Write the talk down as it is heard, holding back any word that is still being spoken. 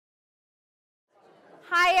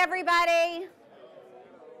Hi, everybody.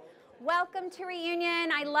 Welcome to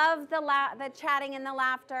Reunion. I love the chatting and the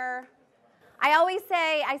laughter. I always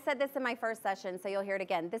say, I said this in my first session, so you'll hear it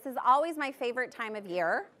again. This is always my favorite time of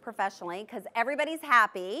year, professionally, because everybody's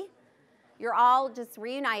happy. You're all just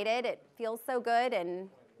reunited. It feels so good, and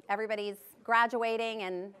everybody's graduating,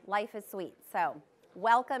 and life is sweet. So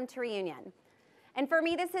welcome to Reunion. And for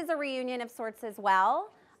me, this is a reunion of sorts as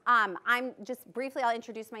well. I'm just briefly, I'll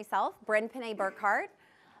introduce myself, Bryn, Panee, Burkhart.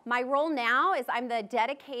 My role now is I'm the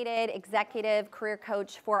dedicated executive career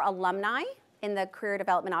coach for alumni in the career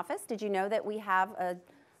development office. Did you know that we have a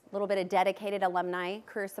little bit of dedicated alumni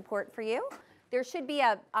career support for you? There should be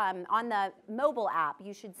a, on the mobile app,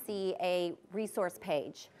 you should see a resource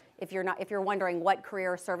page if you're wondering what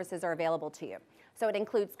career services are available to you. So it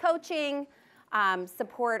includes coaching,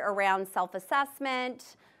 support around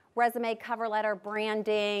self-assessment, resume, cover letter,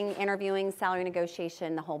 branding, interviewing, salary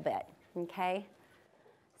negotiation, the whole bit, okay?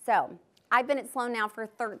 So I've been at Sloan now for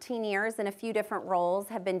 13 years in a few different roles,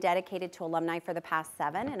 have been dedicated to alumni for the past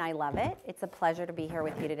 7, and I love it. It's a pleasure to be here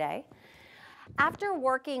with you today. After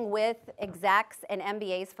working with execs and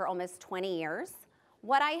MBAs for almost 20 years,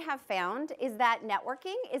 what I have found is that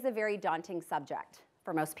networking is a very daunting subject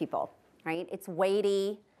for most people, right? It's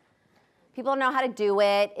weighty. People don't know how to do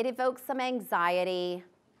it. It evokes some anxiety.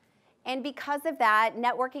 And because of that,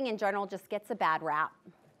 networking in general just gets a bad rap.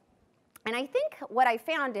 And I think what I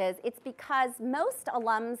found is it's because most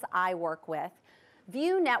alums I work with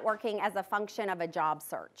view networking as a function of a job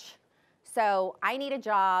search. So I need a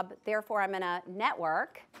job, therefore I'm going to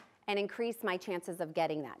network and increase my chances of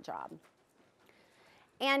getting that job.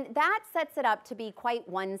 And that sets it up to be quite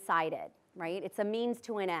one-sided, right? It's a means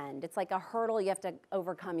to an end. It's like a hurdle you have to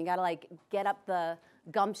overcome. You got to like get up the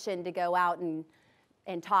gumption to go out and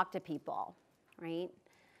talk to people, right?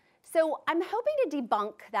 So I'm hoping to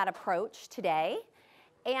debunk that approach today,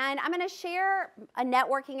 and I'm going to share a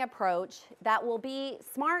networking approach that will be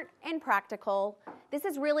smart and practical. This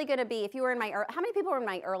is really going to be, if you were in my, how many people were in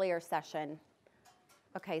my earlier session?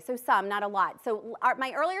 Okay, so some, not a lot. So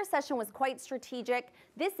my earlier session was quite strategic.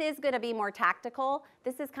 This is going to be more tactical.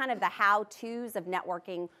 This is kind of the how-tos of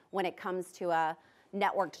networking when it comes to a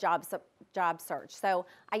networked job search. So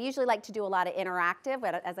I usually like to do a lot of interactive,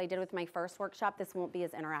 but as I did with my first workshop, this won't be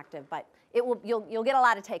as interactive, but it will, you'll get a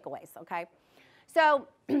lot of takeaways, okay? So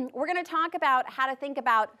we're going to talk about how to think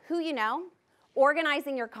about who you know,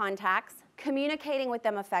 organizing your contacts, communicating with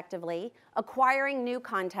them effectively, acquiring new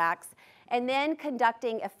contacts, and then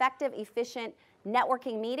conducting effective, efficient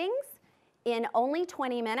networking meetings in only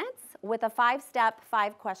 20 minutes with a 5-step,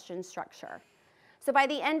 5-question structure. So by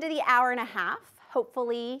the end of the hour and a half,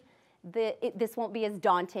 hopefully this won't be as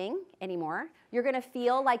daunting anymore. You're going to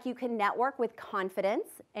feel like you can network with confidence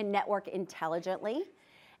and network intelligently.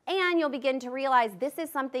 And you'll begin to realize this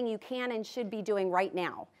is something you can and should be doing right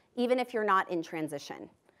now, even if you're not in transition.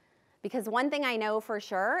 Because one thing I know for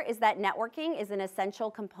sure is that networking is an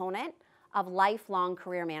essential component of lifelong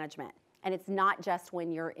career management. And it's not just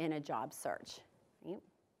when you're in a job search.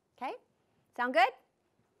 Okay? Sound good?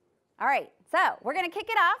 All right, so we're going to kick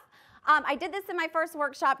it off. I did this in my first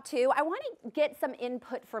workshop too. I want to get some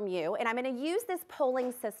input from you, and I'm going to use this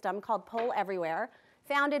polling system called Poll Everywhere,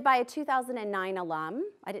 founded by a 2009 alum.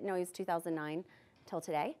 I didn't know he was 2009 until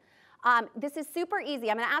today. This is super easy.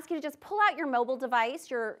 I'm going to ask you to just pull out your mobile device,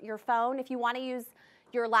 your phone. If you want to use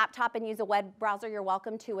your laptop and use a web browser, you're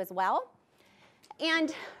welcome to as well.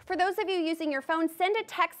 And for those of you using your phone, send a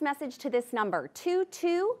text message to this number,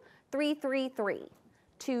 22333.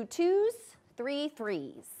 2 2s, 3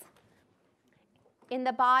 3s. In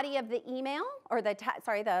the body of the email, or the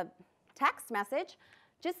text message,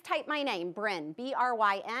 just type my name, Bryn,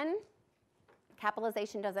 B-R-Y-N.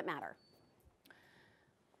 Capitalization doesn't matter.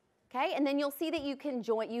 Okay, and then you'll see that you can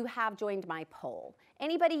join. You have joined my poll.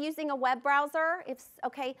 Anybody using a web browser?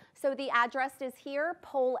 Okay, so the address is here,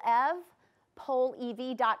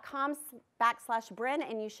 pollev.com/Bryn,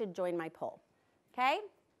 and you should join my poll. Okay,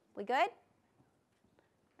 we good?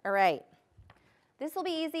 All right, this will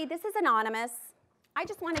be easy. This is anonymous. I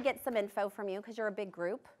just want to get some info from you because you're a big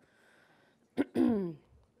group.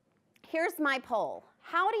 Here's my poll.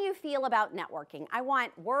 How do you feel about networking? I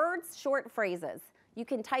want words, short phrases. You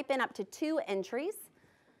can type in up to 2 entries.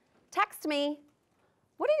 Text me.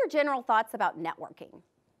 What are your general thoughts about networking?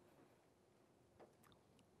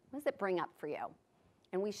 What does it bring up for you?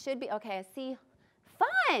 And we should be, okay, I see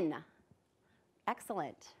fun.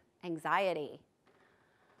 Excellent. Anxiety.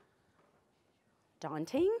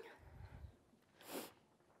 Daunting?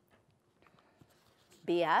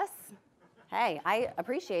 BS? Hey, I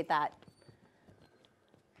appreciate that.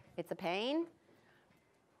 It's a pain.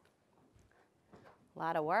 A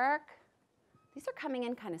lot of work. These are coming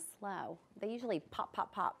in kind of slow. They usually pop,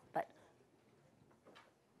 pop, pop, but.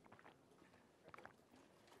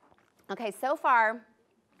 Okay, so far,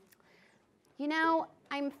 you know,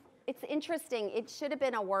 it's interesting. It should have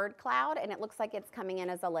been a word cloud, and it looks like it's coming in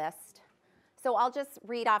as a list. So I'll just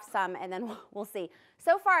read off some, and then we'll see.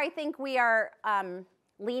 So far, I think we are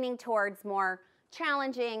leaning towards more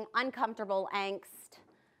challenging, uncomfortable, angst,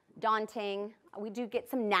 daunting. We do get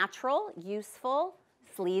some natural, useful,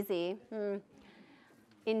 sleazy,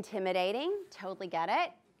 intimidating, totally get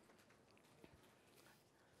it.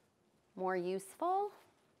 More useful.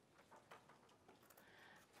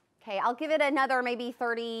 Okay, I'll give it another maybe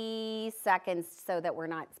 30 seconds so that we're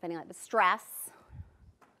not spending like the stress.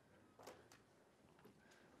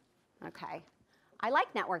 Okay, I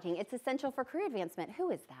like networking. It's essential for career advancement.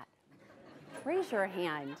 Who is that? Raise your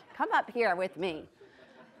hand. Come up here with me.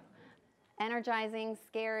 Energizing,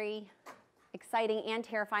 scary, exciting, and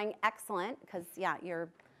terrifying. Excellent, because yeah, you're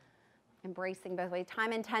embracing both ways.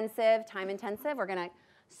 Time intensive. We're gonna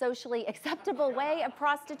socially acceptable way of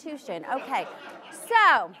prostitution. Okay,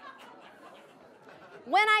 so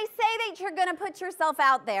when I say that you're gonna put yourself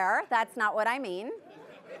out there, that's not what I mean.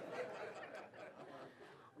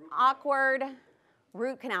 Awkward,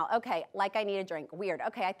 root canal. Okay, like I need a drink. Weird.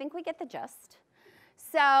 Okay, I think we get the gist.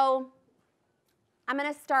 So I'm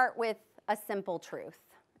gonna start with a simple truth,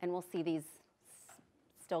 and we'll see these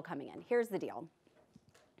still coming in. Here's the deal.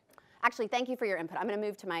 Actually, thank you for your input. I'm gonna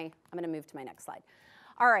move to my next slide.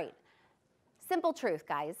 All right, simple truth,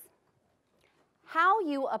 guys. How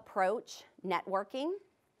you approach networking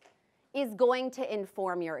is going to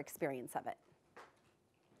inform your experience of it.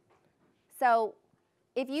 So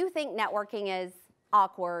if you think networking is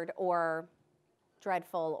awkward or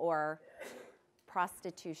dreadful or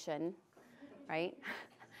prostitution, right,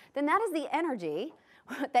 then that is the energy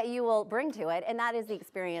that you will bring to it, and that is the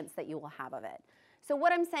experience that you will have of it. So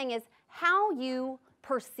what I'm saying is how you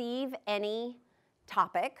perceive any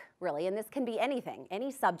topic, really, and this can be anything,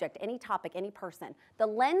 any subject, any topic, any person, the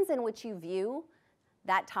lens in which you view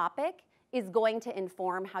that topic is going to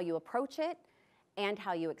inform how you approach it and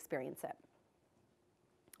how you experience it.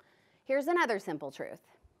 Here's another simple truth.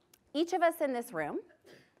 Each of us in this room,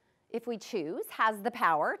 if we choose, has the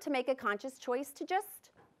power to make a conscious choice to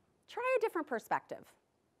just try a different perspective.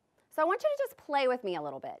 So I want you to just play with me a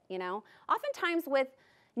little bit, you know? Oftentimes with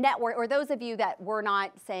network, or those of you that were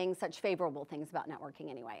not saying such favorable things about networking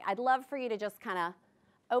anyway, I'd love for you to just kind of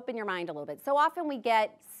open your mind a little bit. So often we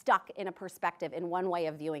get stuck in a perspective in one way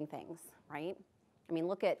of viewing things, right? I mean,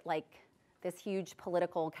 look at like this huge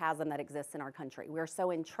political chasm that exists in our country. We're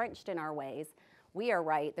so entrenched in our ways. We are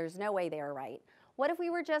right. There's no way they are right. What if we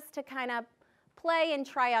were just to kind of play and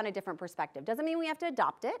try on a different perspective? Doesn't mean we have to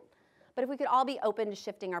adopt it, but if we could all be open to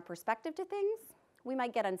shifting our perspective to things, we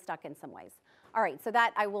might get unstuck in some ways. All right, so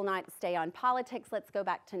that I will not stay on politics. Let's go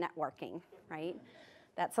back to networking, right?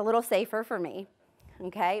 That's a little safer for me,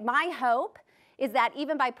 okay? My hope is that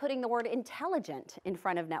even by putting the word intelligent in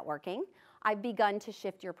front of networking, I've begun to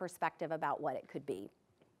shift your perspective about what it could be,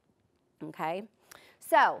 okay?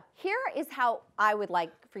 So here is how I would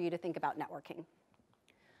like for you to think about networking.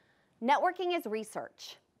 Networking is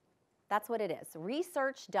research. That's what it is.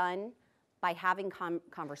 Research done by having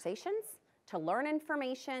conversations, to learn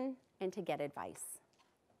information, and to get advice.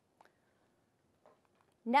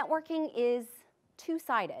 Networking is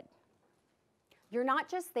two-sided. You're not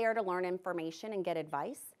just there to learn information and get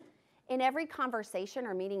advice. In every conversation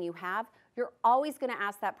or meeting you have, you're always going to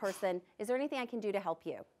ask that person, is there anything I can do to help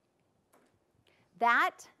you?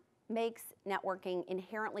 That makes networking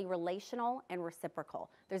inherently relational and reciprocal.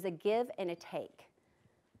 There's a give and a take.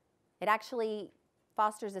 It actually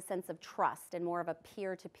fosters a sense of trust and more of a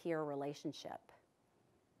peer-to-peer relationship.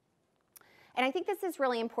 And I think this is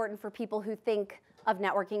really important for people who think of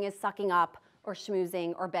networking as sucking up or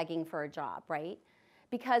schmoozing or begging for a job, right?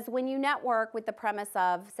 Because when you network with the premise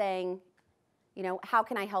of saying, you know, how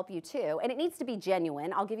can I help you too? And it needs to be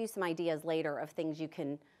genuine. I'll give you some ideas later of things you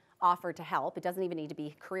can offer to help. It doesn't even need to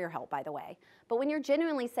be career help, by the way. But when you're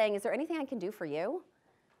genuinely saying, is there anything I can do for you?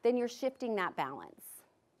 Then you're shifting that balance,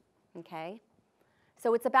 okay?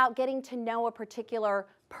 So it's about getting to know a particular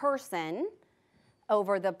person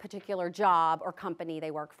over the particular job or company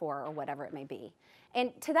they work for or whatever it may be. And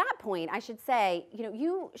to that point, I should say, you know,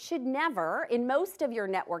 you should never, in most of your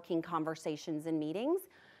networking conversations and meetings,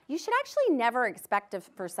 you should actually never expect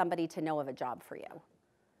for somebody to know of a job for you.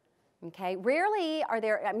 Okay, rarely are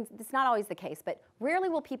there, I mean, it's not always the case, but rarely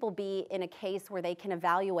will people be in a case where they can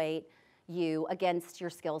evaluate you against your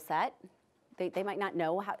skill set. They might not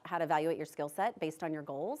know how to evaluate your skill set based on your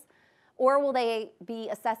goals, Or will they be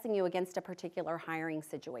assessing you against a particular hiring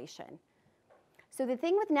situation? So the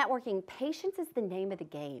thing with networking, patience is the name of the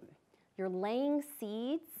game. You're laying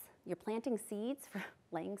seeds, you're planting seeds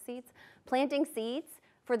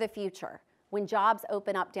for the future. When jobs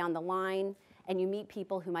open up down the line and you meet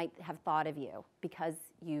people who might have thought of you because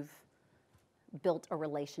you've built a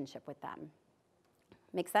relationship with them.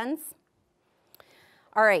 Make sense?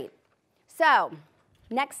 All right, so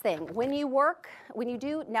next thing, when you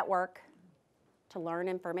do network to learn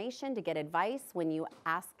information, to get advice, when you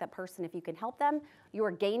ask that person if you can help them, you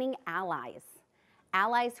are gaining allies.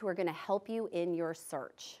 Allies who are gonna help you in your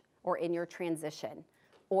search or in your transition.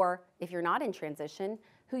 Or if you're not in transition,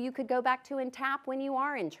 who you could go back to and tap when you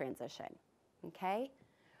are in transition, okay?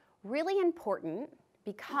 Really important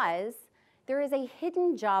because there is a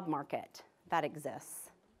hidden job market that exists.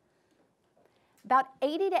 About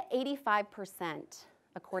 80 to 85%,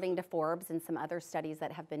 according to Forbes and some other studies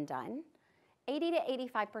that have been done, 80 to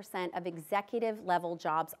 85% of executive level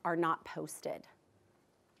jobs are not posted.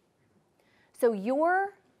 So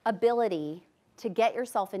your ability to get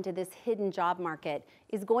yourself into this hidden job market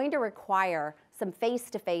is going to require some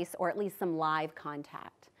face-to-face or at least some live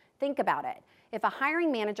contact. Think about it. If a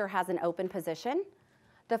hiring manager has an open position,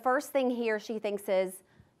 the first thing he or she thinks is,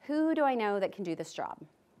 who do I know that can do this job,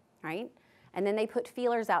 right? And then they put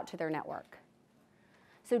feelers out to their network.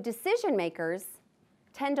 So decision makers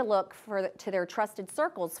tend to look to their trusted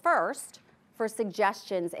circles first for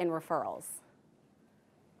suggestions and referrals.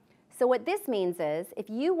 So what this means is, if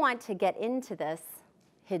you want to get into this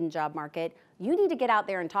hidden job market, you need to get out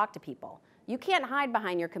there and talk to people. You can't hide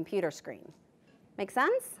behind your computer screen. Make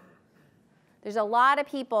sense? There's a lot of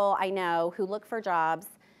people I know who look for jobs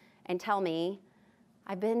and tell me,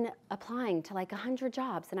 I've been applying to like 100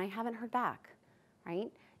 jobs and I haven't heard back,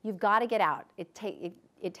 right? You've got to get out. It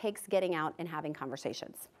takes getting out and having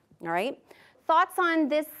conversations, all right? Thoughts on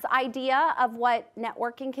this idea of what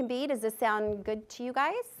networking can be? Does this sound good to you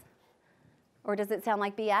guys? Or does it sound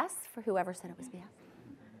like BS for whoever said it was BS?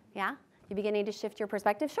 Yeah? You beginning to shift your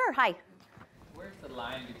perspective? Sure, hi. Where's the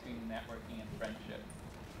line between networking and friendship?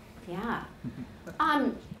 Yeah.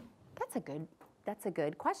 That's a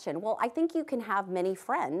good question. Well, I think you can have many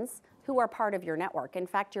friends who are part of your network. In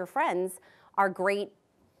fact, your friends are great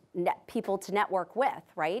people to network with,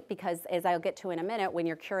 right? Because as I'll get to in a minute, when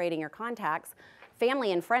you're curating your contacts,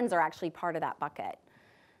 family and friends are actually part of that bucket.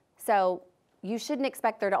 So you shouldn't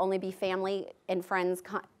expect there to only be family and friends,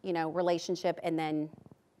 relationship, and then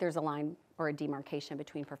there's a line or a demarcation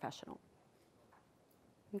between professional.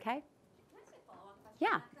 Okay? Can I ask a follow-up question?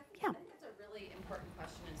 Yeah. I think that's a really important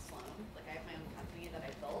question in Sloan. Like, I have my own company that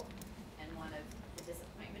I built, and one of the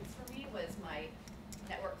disappointments for me was my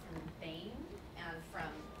network from Bain and from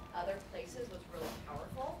other places was really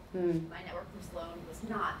powerful. My network from Sloan was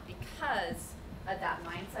not, because of that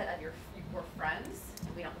mindset of we're friends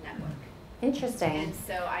and we don't network. Interesting. And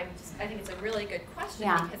so I think it's a really good question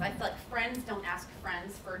because I feel like friends don't ask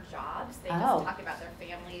friends for jobs. They just talk about their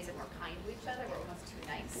families and we're kind to each other. We're almost too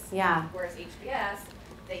nice. Yeah. Whereas HBS,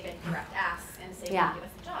 they can direct asks and say, Yeah. give us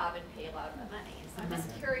a job and pay a lot of the money. And so I'm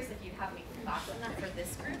just curious if you have any thoughts on that for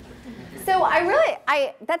this group. So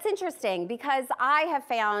that's interesting because I have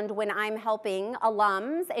found when I'm helping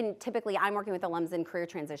alums, and typically I'm working with alums in career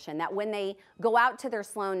transition, that when they go out to their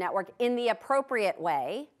Sloan network in the appropriate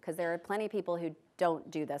way, because there are plenty of people who don't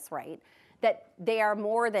do this right, that they are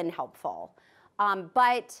more than helpful.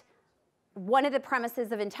 But one of the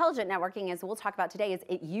premises of intelligent networking, as we'll talk about today, is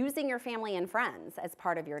using your family and friends as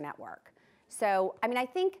part of your network. So, I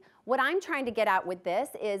think what I'm trying to get at with this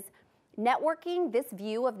is networking, this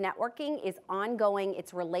view of networking is ongoing,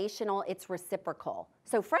 it's relational, it's reciprocal.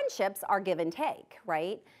 So friendships are give and take,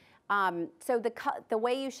 right? So the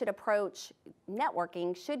way you should approach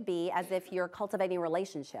networking should be as if you're cultivating a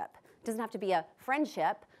relationship. It doesn't have to be a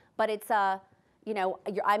friendship, but it's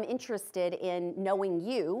I'm interested in knowing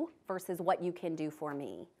you versus what you can do for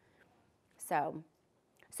me. So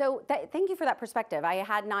thank you for that perspective. I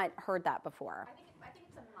had not heard that before. I think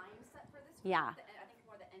it's a mindset for this group. Yeah. I think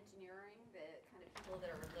more the engineering, the kind of people that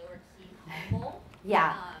are lower key humble.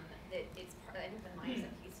 Yeah. I think the mindset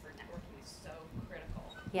piece for networking is so critical.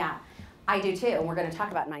 Yeah, I do too, and we're going to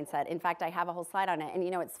talk about mindset. In fact, I have a whole slide on it, and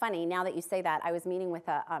it's funny, now that you say that, I was meeting with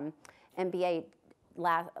a MBA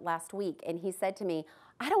last week, and he said to me,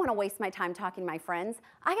 I don't want to waste my time talking to my friends.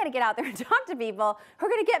 I got to get out there and talk to people who are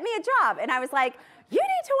going to get me a job. And I was like, you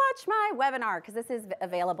need to watch my webinar, because this is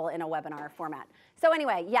available in a webinar format. So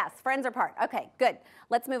anyway, yes, friends are part. Okay, good.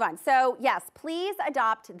 Let's move on. So yes, please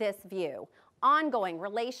adopt this view. Ongoing,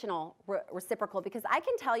 relational, reciprocal, because I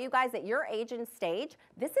can tell you guys at your age and stage,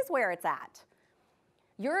 this is where it's at.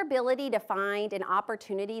 Your ability to find an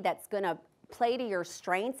opportunity that's going to play to your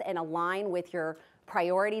strengths and align with your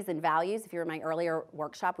priorities and values. If you're in my earlier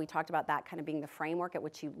workshop, we talked about that kind of being the framework at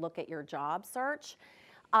which you look at your job search,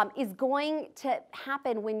 is going to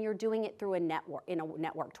happen when you're doing it through a network, in a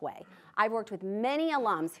networked way. I've worked with many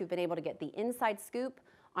alums who've been able to get the inside scoop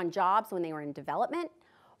on jobs when they were in development,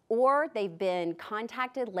 or they've been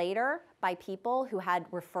contacted later by people who had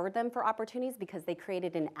referred them for opportunities because they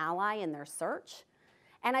created an ally in their search.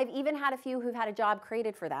 And I've even had a few who've had a job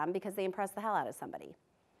created for them because they impressed the hell out of somebody.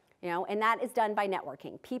 You know, and that is done by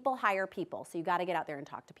networking. People hire people, so you got to get out there and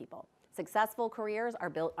talk to people. Successful careers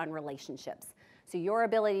are built on relationships. So your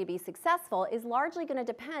ability to be successful is largely going to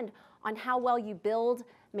depend on how well you build,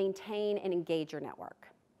 maintain, and engage your network,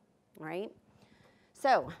 right?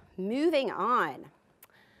 So moving on.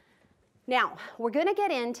 Now, we're going to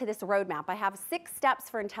get into this roadmap. I have 6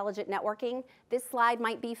 steps for intelligent networking. This slide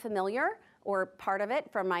might be familiar or part of it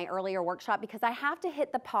from my earlier workshop because I have to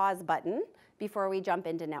hit the pause button before we jump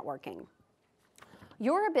into networking.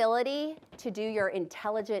 Your ability to do your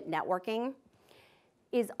intelligent networking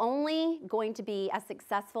is only going to be as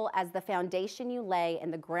successful as the foundation you lay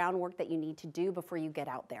and the groundwork that you need to do before you get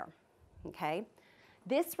out there, okay?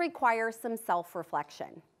 This requires some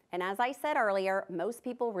self-reflection. And as I said earlier, most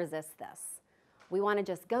people resist this. We want to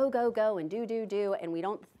just go, go, go, and do, and we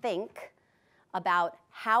don't think about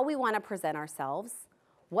how we want to present ourselves.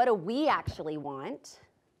 What do we actually want?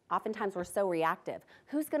 Oftentimes we're so reactive.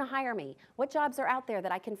 Who's going to hire me? What jobs are out there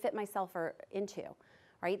that I can fit myself into,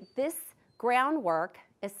 right? This groundwork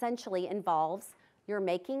essentially involves you're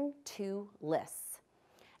making 2 lists.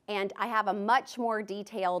 And I have a much more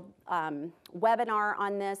detailed webinar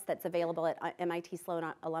on this that's available at MIT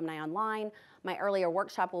Sloan Alumni Online. My earlier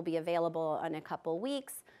workshop will be available in a couple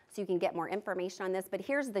weeks, so you can get more information on this. But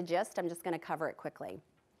here's the gist. I'm just going to cover it quickly.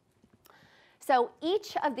 So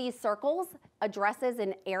each of these circles addresses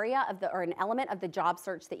an area of or an element of the job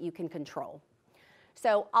search that you can control.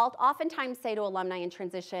 So I'll oftentimes say to alumni in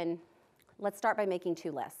transition, let's start by making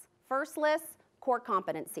 2 lists. First list, core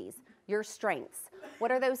competencies, your strengths.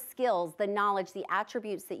 What are those skills, the knowledge, the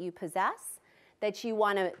attributes that you possess that you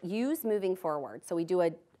want to use moving forward? So we do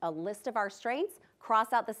a list of our strengths,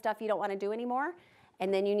 cross out the stuff you don't want to do anymore,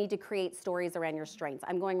 and then you need to create stories around your strengths.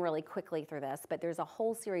 I'm going really quickly through this, but there's a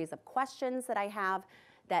whole series of questions that I have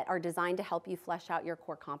that are designed to help you flesh out your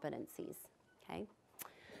core competencies, okay?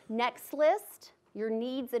 Next list, your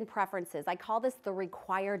needs and preferences. I call this the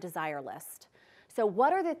require desire list. So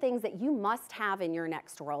what are the things that you must have in your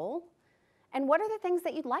next role? And what are the things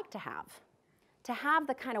that you'd like to have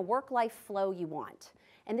the kind of work-life flow you want?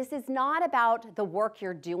 And this is not about the work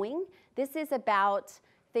you're doing. This is about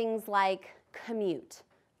things like commute,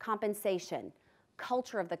 compensation,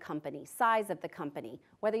 culture of the company, size of the company,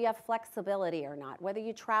 whether you have flexibility or not, whether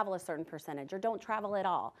you travel a certain percentage or don't travel at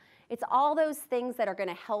all. It's all those things that are going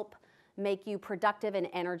to help make you productive and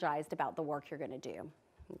energized about the work you're going to do,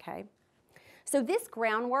 okay? So this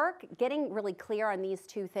groundwork, getting really clear on these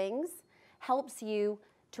 2 things, helps you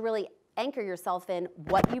to really anchor yourself in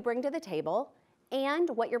what you bring to the table and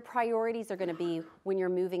what your priorities are going to be when you're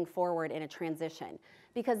moving forward in a transition.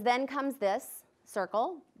 Because then comes this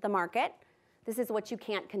circle, the market. This is what you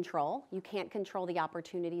can't control. You can't control the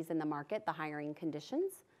opportunities in the market, the hiring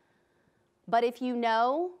conditions. But if you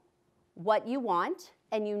know what you want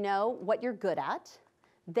and you know what you're good at,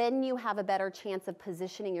 then you have a better chance of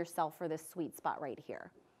positioning yourself for this sweet spot right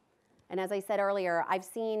here. And as I said earlier, I've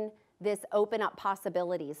seen this open up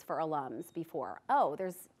possibilities for alums before. Oh,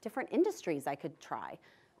 there's different industries I could try.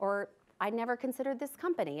 Or I never considered this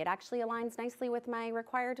company. It actually aligns nicely with my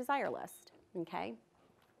require desire list, okay?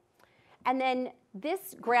 And then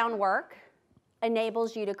this groundwork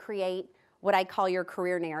enables you to create what I call your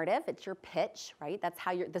career narrative. It's your pitch, right? That's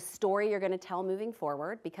how the story you're going to tell moving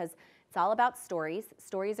forward, because it's all about stories.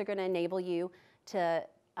 Stories are going to enable you to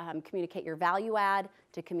communicate your value add,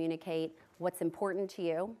 to communicate what's important to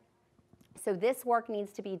you. So this work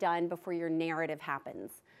needs to be done before your narrative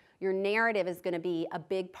happens. Your narrative is going to be a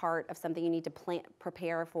big part of something you need to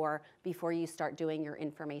prepare for before you start doing your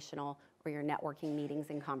informational or your networking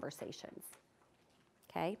meetings and conversations,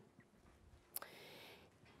 okay?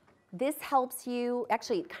 This helps you,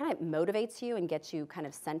 actually it kind of motivates you and gets you kind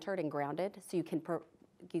of centered and grounded so you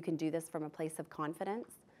can do this from a place of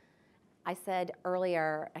confidence. I said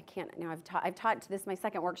earlier, I've taught this my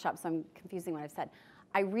second workshop, so I'm confusing what I've said.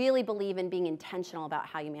 I really believe in being intentional about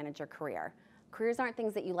how you manage your career. Careers aren't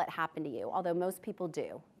things that you let happen to you, although most people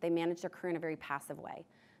do. They manage their career in a very passive way.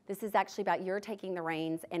 This is actually about your taking the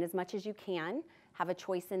reins, and as much as you can, have a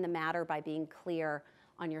choice in the matter by being clear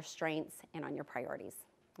on your strengths and on your priorities.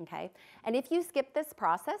 okay? And if you skip this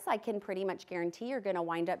process, I can pretty much guarantee you're gonna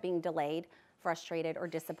wind up being delayed, frustrated, or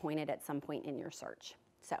disappointed at some point in your search.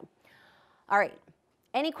 So, all right,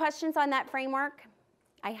 any questions on that framework?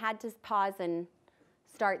 I had to pause and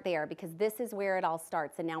start there because this is where it all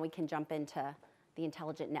starts, and now we can jump into the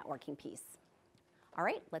intelligent networking piece. All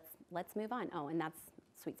right, let's move on. Oh, and that's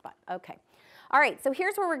sweet spot. Okay. All right, so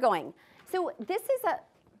here's where we're going. So this is a,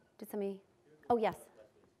 did somebody, oh yes.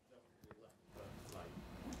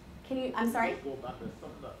 Can you, I'm sorry? Go back, there's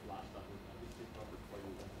something that flashed up.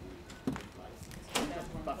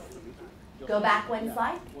 Go back one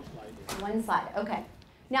slide? One slide. One slide, okay.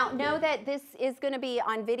 Now know that this is gonna be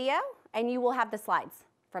on video and you will have the slides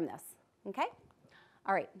from this, okay?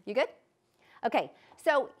 All right, you good? Okay,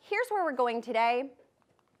 so here's where we're going today.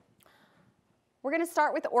 We're gonna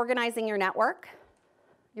start with organizing your network.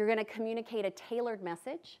 You're gonna communicate a tailored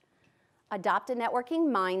message, adopt a networking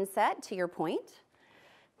mindset, to your point,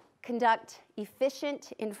 conduct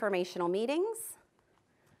efficient informational meetings,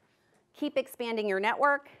 keep expanding your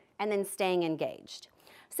network, and then staying engaged.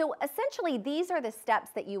 So essentially, these are the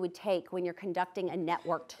steps that you would take when you're conducting a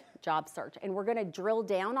networked job search. And we're gonna drill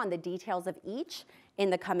down on the details of each in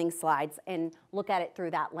the coming slides and look at it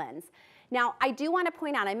through that lens. Now, I do want to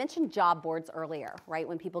point out, I mentioned job boards earlier, right?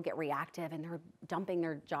 When people get reactive and they're dumping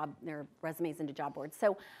their resumes into job boards.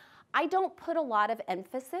 So I don't put a lot of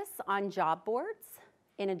emphasis on job boards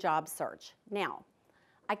in a job search. Now,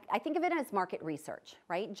 I think of it as market research,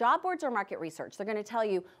 right? Job boards are market research. They're going to tell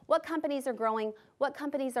you what companies are growing, what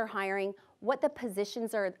companies are hiring, what the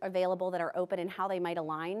positions are available that are open and how they might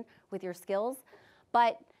align with your skills.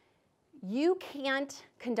 But you can't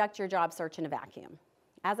conduct your job search in a vacuum.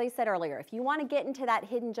 As I said earlier, if you want to get into that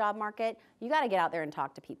hidden job market, you got to get out there and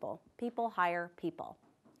talk to people. People hire people,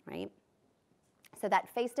 right? So that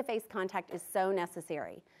face-to-face contact is so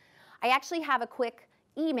necessary. I actually have a quick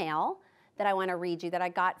email that I want to read you that I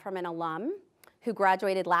got from an alum who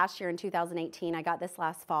graduated last year in 2018. I got this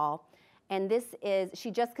last fall. And this is,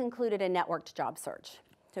 she just concluded a networked job search.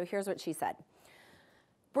 So here's what she said.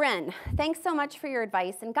 Bryn, thanks so much for your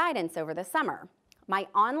advice and guidance over the summer. My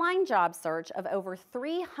online job search of over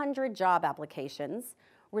 300 job applications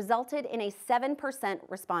resulted in a 7%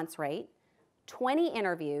 response rate, 20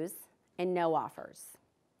 interviews, and no offers.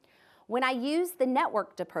 When I used the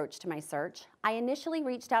networked approach to my search, I initially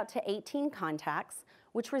reached out to 18 contacts,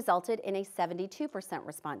 which resulted in a 72%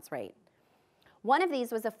 response rate. One of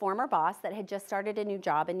these was a former boss that had just started a new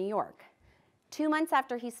job in New York. 2 months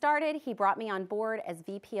after he started, he brought me on board as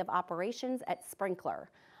VP of Operations at Sprinkler,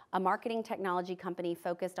 a marketing technology company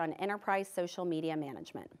focused on enterprise social media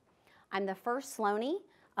management. I'm the first Sloanie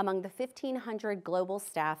among the 1,500 global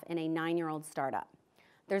staff in a 9-year-old startup.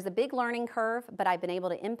 There's a big learning curve, but I've been able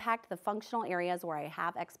to impact the functional areas where I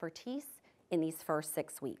have expertise in these first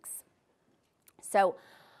 6 weeks. So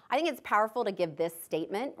I think it's powerful to give this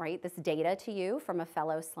statement, right, this data to you from a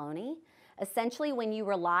fellow Sloanie. Essentially, when you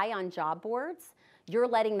rely on job boards, you're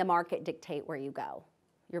letting the market dictate where you go.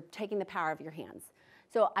 You're taking the power of your hands.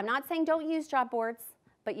 So I'm not saying don't use job boards,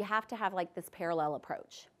 but you have to have like this parallel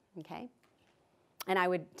approach, okay? And I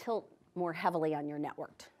would tilt more heavily on your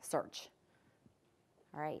networked search.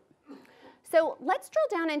 All right, so let's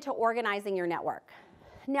drill down into organizing your network.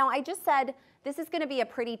 Now, I just said this is going to be a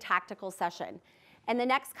pretty tactical session. And the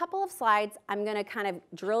next couple of slides, I'm going to kind of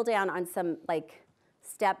drill down on some like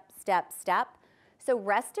step. So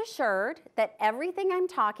rest assured that everything I'm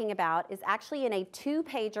talking about is actually in a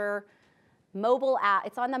 2-pager mobile app.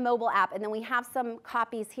 It's on the mobile app, and then we have some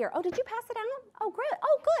copies here. Oh, did you pass it out? Oh, great.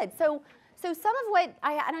 Oh, good. So some of what,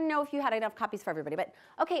 I don't know if you had enough copies for everybody, but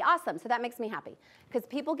okay, awesome. So that makes me happy because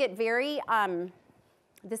people get very,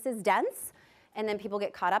 this is dense, and then people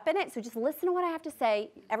get caught up in it. So just listen to what I have to say.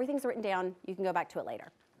 Everything's written down. You can go back to it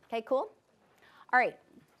later. Okay, cool? All right.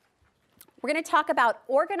 We're going to talk about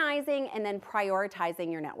organizing and then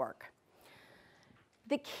prioritizing your network.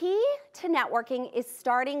 The key to networking is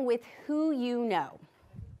starting with who you know.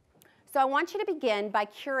 So I want you to begin by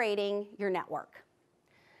curating your network.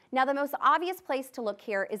 Now, the most obvious place to look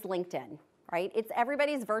here is LinkedIn, right? It's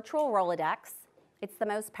everybody's virtual Rolodex. It's the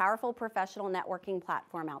most powerful professional networking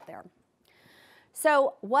platform out there.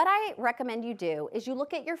 So what I recommend you do is you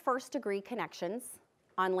look at your first degree connections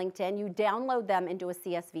on LinkedIn. You download them into a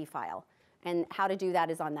CSV file. And how to do that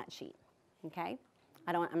is on that sheet, okay?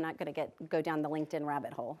 I'm not going to go down the LinkedIn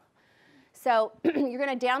rabbit hole. So you're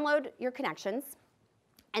going to download your connections,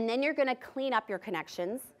 and then you're going to clean up your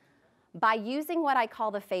connections by using what I call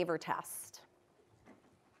the favor test.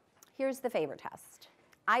 Here's the favor test.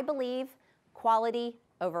 I believe quality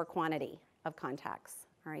over quantity of contacts,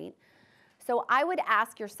 all right? So I would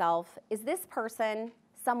ask yourself, is this person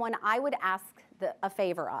someone I would ask a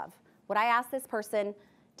favor of? Would I ask this person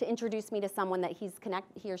to introduce me to someone that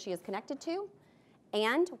he or she is connected to?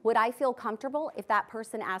 And would I feel comfortable if that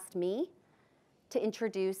person asked me to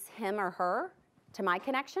introduce him or her to my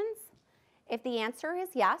connections? If the answer is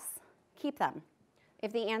yes, keep them.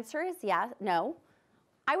 If the answer is no,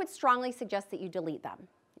 I would strongly suggest that you delete them.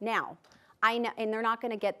 Now, I know, and they're not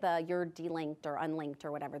going to get you're delinked or unlinked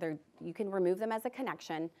or whatever. You can remove them as a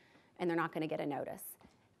connection, and they're not going to get a notice.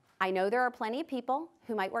 I know there are plenty of people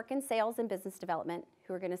who might work in sales and business development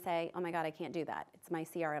who are going to say, oh my God, I can't do that. It's my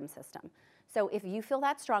CRM system. So if you feel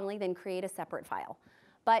that strongly, then create a separate file.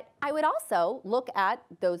 But I would also look at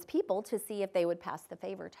those people to see if they would pass the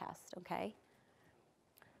favor test, okay?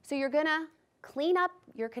 So you're going to clean up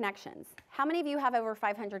your connections. How many of you have over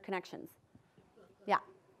 500 connections? Yeah.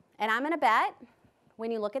 And I'm going to bet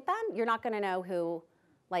when you look at them, you're not going to know who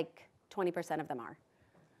like 20% of them are.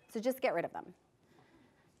 So just get rid of them.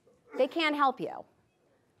 They can't help you.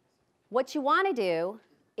 What you want to do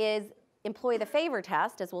is employ the favor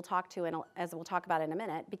test, as we'll talk about in a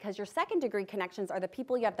minute, because your second-degree connections are the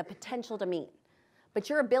people you have the potential to meet. But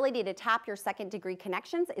your ability to tap your second-degree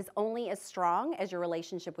connections is only as strong as your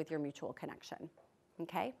relationship with your mutual connection,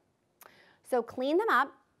 okay? So clean them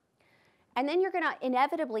up, and then you're going to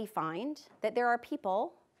inevitably find that there are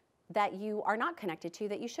people that you are not connected to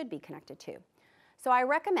that you should be connected to. So I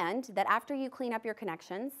recommend that after you clean up your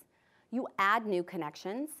connections, you add new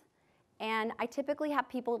connections, and I typically have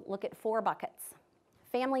people look at 4 buckets: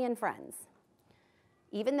 family and friends.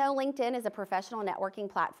 Even though LinkedIn is a professional networking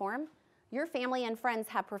platform, your family and friends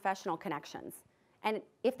have professional connections. And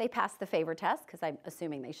if they pass the favor test, because I'm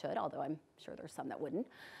assuming they should, although I'm sure there's some that wouldn't,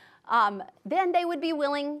 then they would be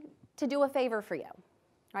willing to do a favor for you,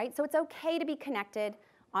 right? So it's okay to be connected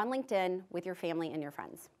on LinkedIn with your family and your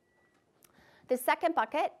friends. The second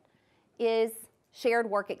bucket is shared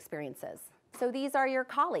work experiences. So these are your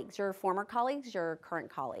colleagues, your former colleagues, your current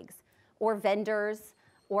colleagues, or vendors,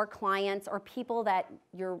 or clients, or people that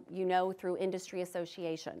you know through industry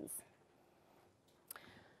associations.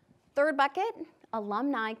 Third bucket,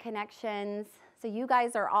 alumni connections. So you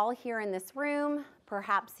guys are all here in this room.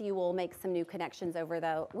 Perhaps you will make some new connections over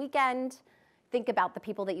the weekend. Think about the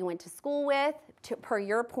people that you went to school with, per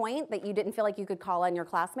your point, that you didn't feel like you could call on your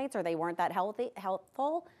classmates or they weren't that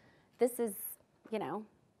helpful. This is,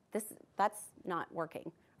 that's not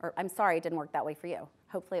working. Or I'm sorry it didn't work that way for you.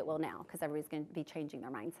 Hopefully it will now, because everybody's going to be changing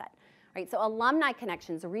their mindset. Right, so alumni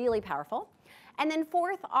connections are really powerful. And then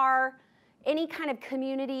fourth are any kind of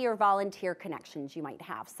community or volunteer connections you might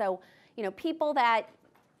have. So, people that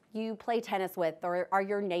you play tennis with, or are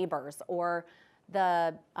your neighbors, or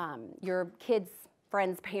your kids'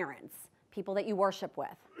 friends' parents, people that you worship with,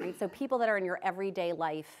 right? So people that are in your everyday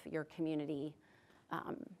life, your community,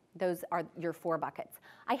 those are your 4 buckets.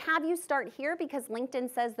 I have you start here because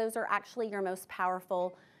LinkedIn says those are actually your most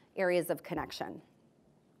powerful areas of connection.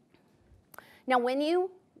 Now, when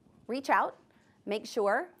you reach out, make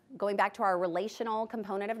sure, going back to our relational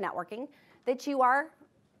component of networking, that you are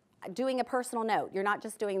doing a personal note. You're not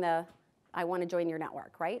just doing I want to join your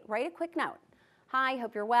network, right? Write a quick note. Hi,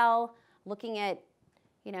 hope you're well. Looking at,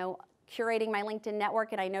 curating my LinkedIn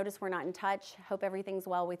network, and I notice we're not in touch. Hope everything's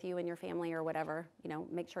well with you and your family or whatever.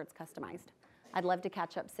 Make sure it's customized. I'd love to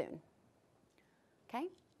catch up soon. Okay?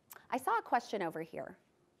 I saw a question over here.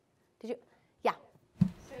 Did you? Yeah.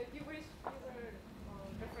 So you were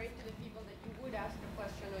referring to the people that you would ask a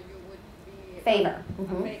question or you would be Favor.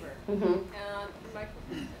 A favor.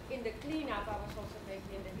 Mm-hmm. In the cleanup, I was also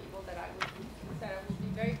thinking the people that I would be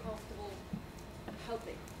very comfortable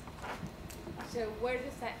helping. So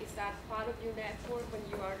is that part of your network when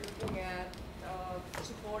you are looking at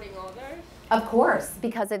supporting others? Of course,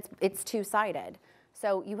 because it's two-sided.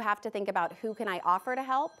 So you have to think about who can I offer to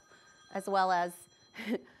help, as well as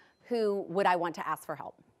who would I want to ask for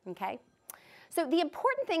help, okay? So the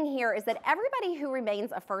important thing here is that everybody who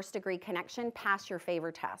remains a first-degree connection pass your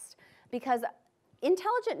favor test, because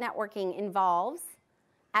intelligent networking involves,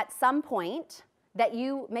 at some point, that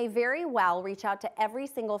you may very well reach out to every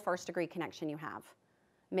single first-degree connection you have.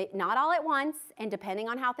 Not all at once, and depending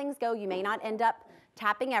on how things go, you may not end up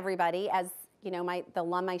tapping everybody. As the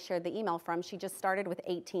alum I shared the email from, she just started with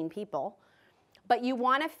 18 people. But you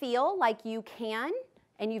want to feel like you can,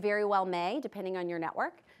 and you very well may, depending on your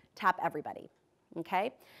network, tap everybody,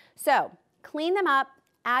 okay? So clean them up,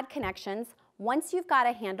 add connections. Once you've got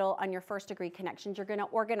a handle on your first-degree connections, you're going to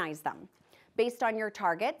organize them based on your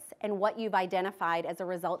targets and what you've identified as a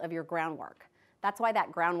result of your groundwork. That's why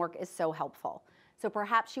that groundwork is so helpful. So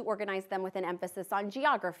perhaps you organize them with an emphasis on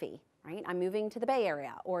geography, right? I'm moving to the Bay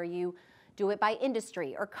Area, or you do it by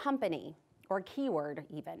industry or company or a keyword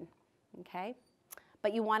even, okay?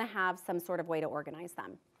 But you want to have some sort of way to organize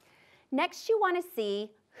them. Next, you want to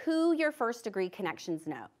see who your first degree connections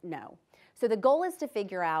know. So the goal is to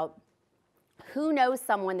figure out who knows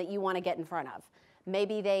someone that you want to get in front of.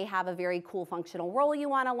 Maybe they have a very cool functional role you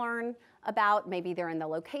want to learn about. Maybe they're in the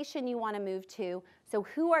location you want to move to. So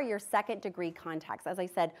who are your second degree contacts? As I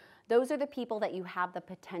said, those are the people that you have the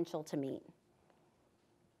potential to meet.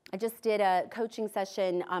 I just did a coaching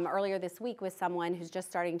session earlier this week with someone who's just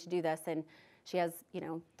starting to do this, and she has,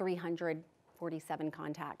 347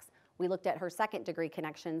 contacts. We looked at her second degree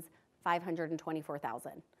connections,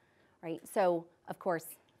 524,000, right? So, of course,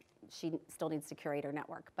 she still needs to curate her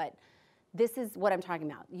network, but this is what I'm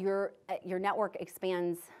talking about. Your network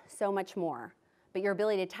expands so much more, but your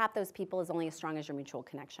ability to tap those people is only as strong as your mutual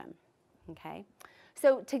connection, okay?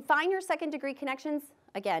 So to find your second degree connections,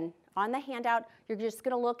 again, on the handout, you're just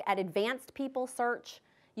gonna look at advanced people search.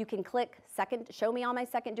 You can click show me all my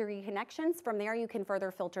second degree connections. From there, you can further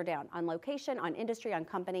filter down on location, on industry, on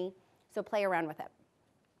company. So play around with it.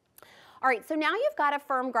 All right, so now you've got a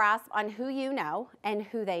firm grasp on who you know and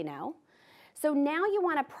who they know. So now you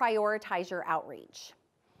want to prioritize your outreach.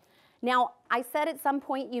 Now, I said at some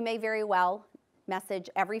point you may very well message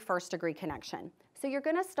every first degree connection. So you're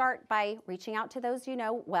going to start by reaching out to those you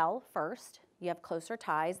know well first. You have closer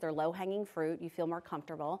ties, they're low-hanging fruit, you feel more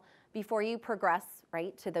comfortable before you progress,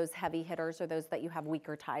 right, to those heavy hitters or those that you have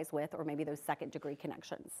weaker ties with, or maybe those second degree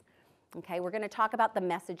connections. Okay, we're going to talk about the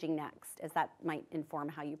messaging next, as that might inform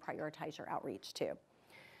how you prioritize your outreach too.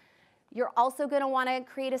 You're also going to want to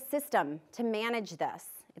create a system to manage this.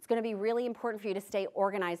 It's going to be really important for you to stay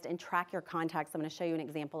organized and track your contacts. I'm going to show you an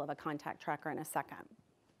example of a contact tracker in a second.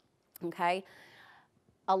 Okay?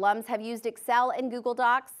 Alums have used Excel and Google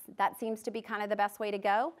Docs. That seems to be kind of the best way to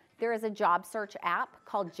go. There is a job search app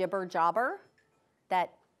called Jibber Jobber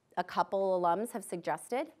that a couple alums have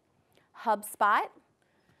suggested. HubSpot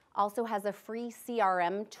also has a free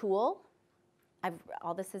CRM tool.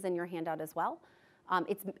 All this is in your handout as well.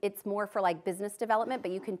 It's more for like business development,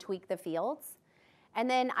 but you can tweak the fields. And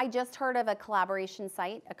then I just heard of a collaboration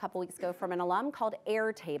site a couple weeks ago from an alum called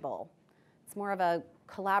Airtable. It's more of a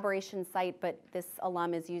collaboration site, but this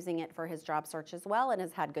alum is using it for his job search as well and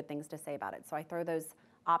has had good things to say about it. So I throw those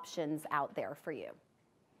options out there for you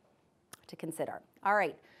to consider. All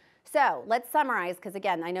right, so let's summarize, because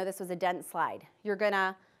again, I know this was a dense slide. You're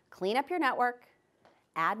gonna clean up your network,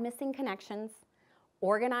 add missing connections,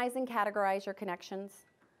 organize and categorize your connections,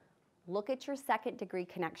 look at your second degree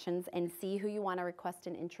connections and see who you want to request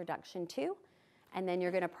an introduction to, and then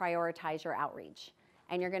you're going to prioritize your outreach.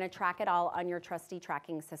 And you're going to track it all on your trusty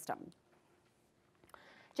tracking system.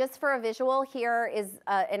 Just for a visual, here is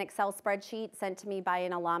an Excel spreadsheet sent to me by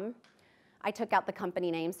an alum. I took out the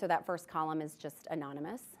company name, so that first column is just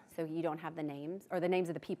anonymous, so you don't have the names, or the names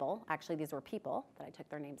of the people. Actually, these were people that I took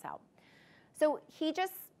their names out. So he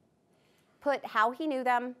just put how he knew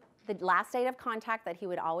them, the last date of contact that he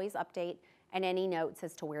would always update, and any notes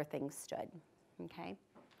as to where things stood, okay?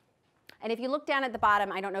 And if you look down at the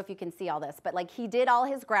bottom, I don't know if you can see all this, but like he did all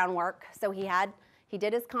his groundwork. So he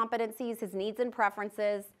did his competencies, his needs and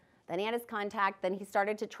preferences, then he had his contact, then he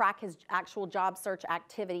started to track his actual job search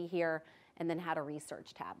activity here, and then had a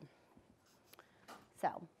research tab.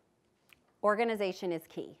 So organization is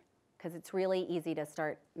key, because it's really easy to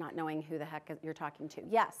start not knowing who the heck you're talking to.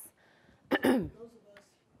 Yes? Those of us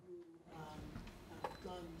who have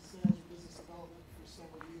done sales and business development for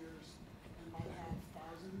several years and might have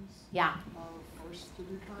thousands of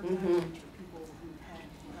first-degree contacts, which are people who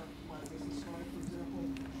have my business card, for example,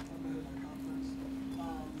 I met at a conference.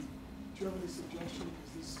 Do you have any suggestion?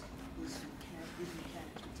 Because these mechanics would take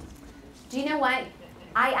years. Do you know what?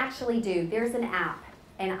 I actually do. There's an app,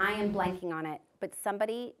 and I am blanking on it, but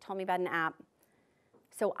somebody told me about an app.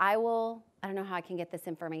 So I don't know how I can get this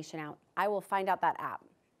information out. I will find out that app.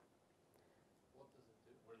 What does it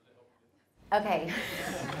do? Where does it help you?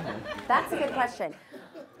 Okay, that's a good question.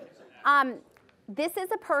 This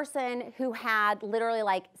is a person who had literally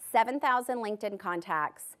like 7,000 LinkedIn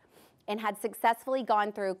contacts and had successfully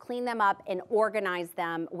gone through, cleaned them up, and organized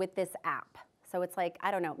them with this app. So it's like,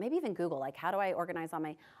 I don't know, maybe even Google, like how do I organize all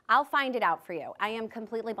my, I'll find it out for you. I am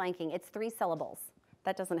completely blanking. It's 3 syllables.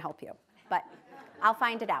 That doesn't help you, but I'll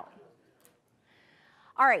find it out.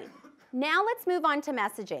 All right, now let's move on to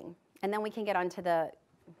messaging, and then we can get on to the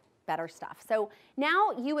better stuff. So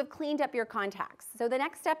now you have cleaned up your contacts. So the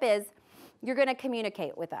next step is you're going to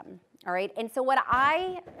communicate with them, all right? And so what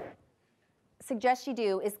I suggest you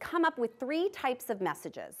do is come up with 3 types of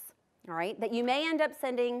messages, all right, that you may end up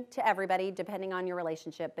sending to everybody depending on your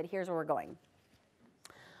relationship, but here's where we're going.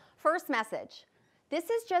 First message, This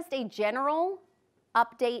is just a general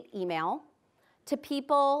update email to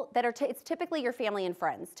people that are, it's typically your family and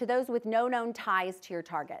friends, to those with no known ties to your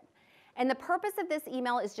target. And the purpose of this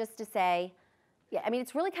email is just to say, yeah, I mean,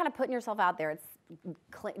 it's really kind of putting yourself out there. It's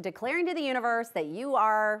declaring to the universe that you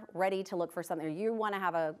are ready to look for something, or you want to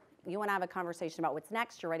have a conversation about what's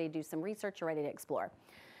next, you're ready to do some research, you're ready to explore.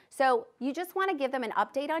 So you just want to give them an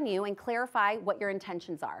update on you and clarify what your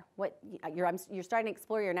intentions are. You're starting to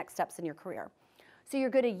explore your next steps in your career. So you're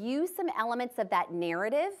going to use some elements of that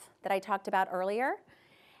narrative that I talked about earlier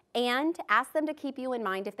and ask them to keep you in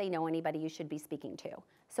mind if they know anybody you should be speaking to.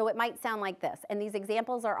 So it might sound like this, and these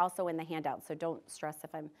examples are also in the handout, so don't stress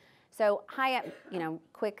if I'm, so hi,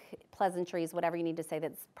 quick pleasantries, whatever you need to say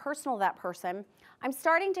that's personal to that person. I'm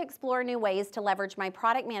starting to explore new ways to leverage my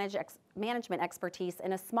product management expertise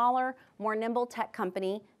in a smaller, more nimble tech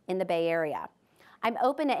company in the Bay Area. I'm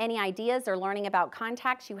open to any ideas or learning about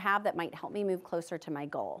contacts you have that might help me move closer to my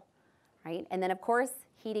goal, right? And then of course,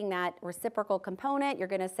 heeding that reciprocal component, you're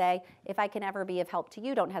gonna say, if I can ever be of help to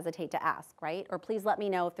you, don't hesitate to ask, right? Or please let me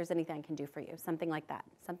know if there's anything I can do for you, something like that,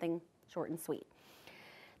 something short and sweet.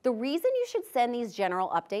 The reason you should send these general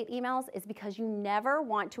update emails is because you never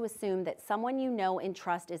want to assume that someone you know and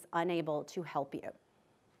trust is unable to help you.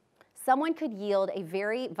 Someone could yield a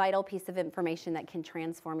very vital piece of information that can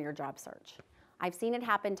transform your job search. I've seen it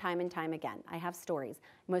happen time and time again. I have stories.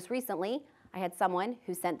 Most recently, I had someone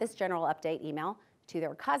who sent this general update email to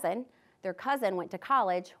their cousin. Their cousin went to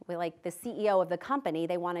college with like the CEO of the company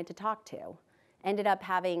they wanted to talk to. Ended up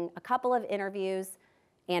having a couple of interviews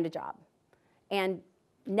and a job. And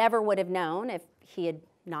never would have known if he had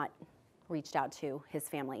not reached out to his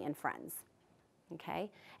family and friends. Okay?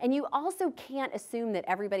 And you also can't assume that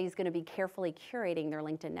everybody's going to be carefully curating their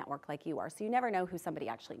LinkedIn network like you are. So you never know who somebody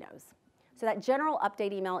actually knows. So that general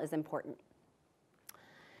update email is important.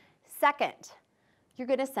 Second, you're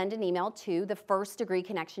going to send an email to the first degree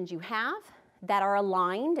connections you have that are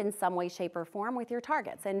aligned in some way, shape, or form with your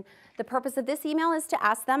targets. And the purpose of this email is to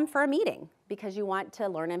ask them for a meeting because you want to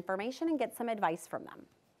learn information and get some advice from them.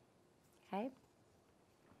 Okay?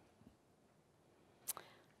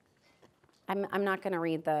 I'm not going to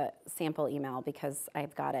read the sample email because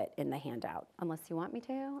I've got it in the handout, unless you want me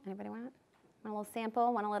to. Anybody want? Want a little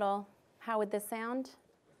sample? Want a little, how would this sound?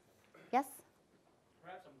 Yes?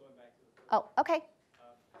 Perhaps I'm going back to the first. Oh, okay.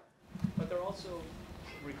 But there are also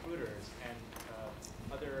recruiters and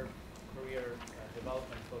other career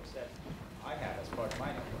development folks that I have as part of my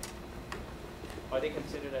network. Are they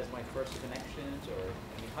considered as my first connections, or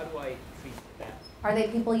I mean, how do I treat them? Are they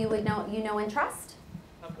people you would know, and trust?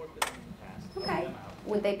 I've worked with them in the past. Okay. Them out.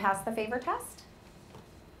 Would they pass the favor test?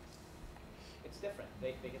 It's different.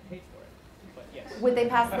 They get paid for it. But yes. Would they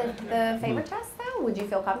pass the favor test though? Would you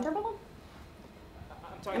feel comfortable?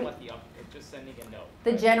 I'm talking about the just sending a note.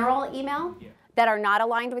 The general email Yeah. that are not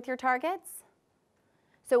aligned with your targets?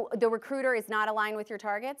 So the recruiter is not aligned with your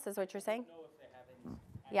targets, is what you're saying? I don't know if they have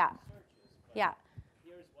any Yeah. searches, but Yeah.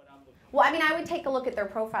 here's what I'm looking for. Well, I mean, I would take a look at their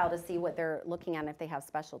profile to see what they're looking at if they have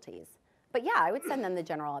specialties. But yeah, I would send them the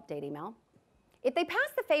general update email. If they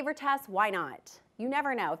pass the favor test, why not? You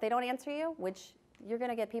never know. If they don't answer you, which you're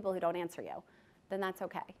going to get people who don't answer you, then that's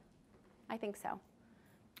okay. I think so.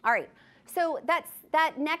 All right. So that's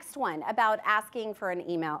that next one about asking for an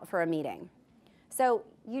email for a meeting. So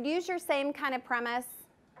you'd use your same kind of premise.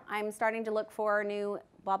 I'm starting to look for a new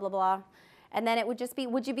blah, blah, blah. And then it would just be,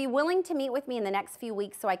 would you be willing to meet with me in the next few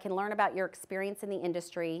weeks so I can learn about your experience in the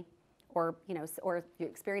industry or, or your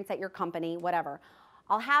experience at your company, whatever.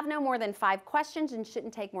 I'll have no more than 5 questions and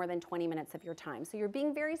shouldn't take more than 20 minutes of your time. So you're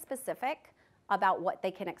being very specific about what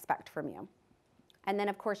they can expect from you. And then,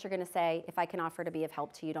 of course, you're going to say, if I can offer to be of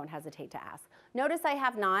help to you, don't hesitate to ask. Notice I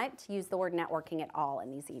have not used the word networking at all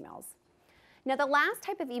in these emails. Now, the last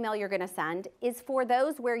type of email you're going to send is for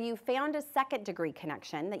those where you found a second degree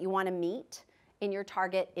connection that you want to meet in your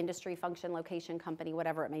target industry, function, location, company,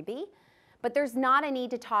 whatever it may be. But there's not a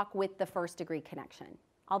need to talk with the first degree connection.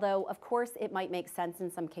 Although, of course, it might make sense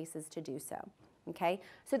in some cases to do so. Okay?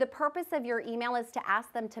 So the purpose of your email is to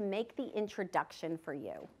ask them to make the introduction for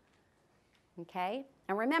you. Okay?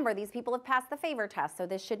 And remember, these people have passed the favor test, so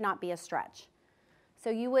this should not be a stretch. So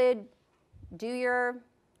you would do your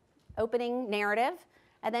opening narrative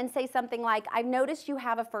and then say something like, I've noticed you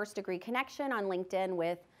have a first degree connection on LinkedIn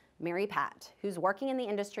with Mary Pat, who's working in the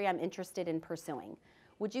industry I'm interested in pursuing.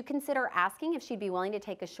 Would you consider asking if she'd be willing to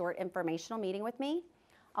take a short informational meeting with me?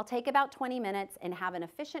 I'll take about 20 minutes and have an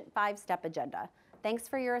efficient 5-step agenda. Thanks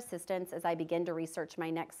for your assistance as I begin to research my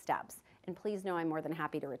next steps. And please know I'm more than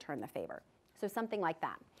happy to return the favor. So something like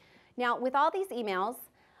that. Now, with all these emails,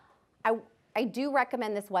 I do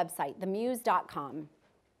recommend this website, themuse.com.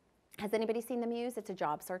 Has anybody seen The Muse? It's a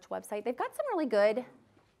job search website. They've got some really good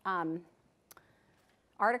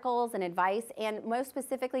articles and advice, and most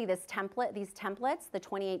specifically these templates, the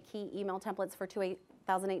 28 key email templates for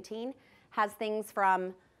 2018, has things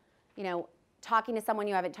from, you know, talking to someone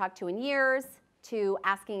you haven't talked to in years to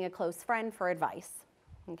asking a close friend for advice,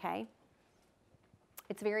 okay?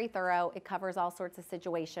 It's very thorough. It covers all sorts of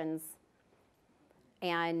situations,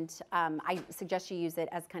 and I suggest you use it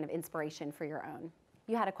as kind of inspiration for your own.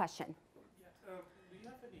 You had a question. Yeah, do you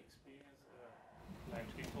have any experience, like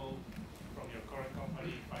people from your current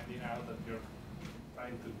company finding out that you're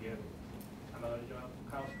trying to get another job?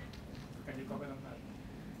 How can you comment on that?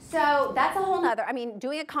 So that's a whole nother, I mean,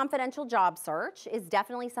 doing a confidential job search is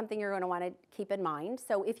definitely something you're going to want to keep in mind.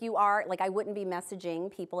 So if you are, like, I wouldn't be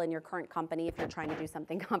messaging people in your current company if you're trying to do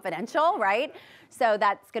something confidential, right? So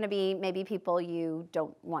that's going to be maybe people you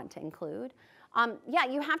don't want to include. Yeah,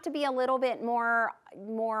 you have to be a little bit more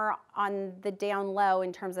on the down low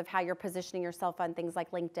in terms of how you're positioning yourself on things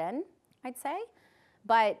like LinkedIn, I'd say.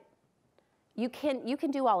 But you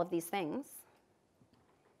can do all of these things.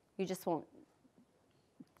 You just won't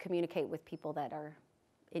communicate with people that are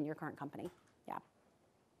in your current company. Yeah.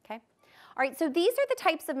 Okay. All right, so these are the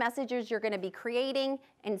types of messages you're going to be creating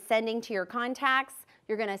and sending to your contacts.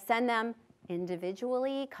 You're going to send them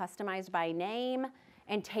individually, customized by name,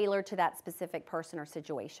 and tailored to that specific person or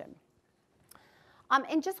situation.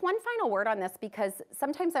 And just one final word on this, because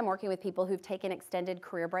sometimes I'm working with people who've taken extended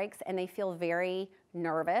career breaks and they feel very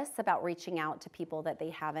nervous about reaching out to people that they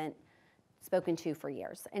haven't spoken to for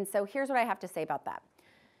years. And so here's what I have to say about that.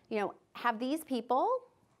 You know, have these people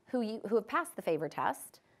who have passed the favor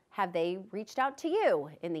test, have they reached out to you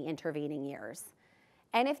in the intervening years?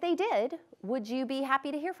 And if they did, would you be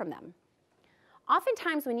happy to hear from them?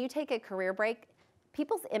 Oftentimes when you take a career break,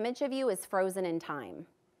 people's image of you is frozen in time,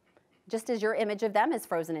 just as your image of them is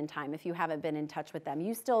frozen in time if you haven't been in touch with them.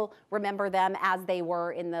 You still remember them as they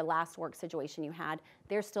were in the last work situation you had.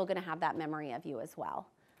 They're still going to have that memory of you as well,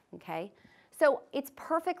 okay? So it's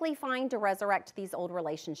perfectly fine to resurrect these old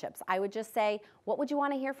relationships. I would just say, what would you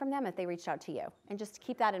want to hear from them if they reached out to you? And just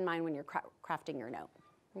keep that in mind when you're crafting your note,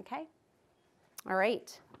 okay? All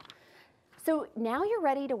right. So now you're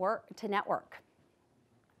ready to network.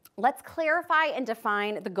 Let's clarify and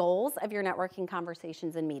define the goals of your networking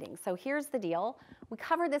conversations and meetings. So here's the deal. We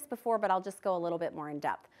covered this before, but I'll just go a little bit more in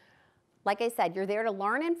depth. Like I said, you're there to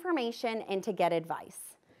learn information and to get advice.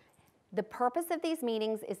 The purpose of these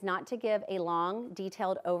meetings is not to give a long,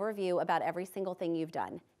 detailed overview about every single thing you've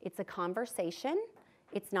done. It's a conversation.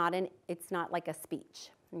 It's not like a speech,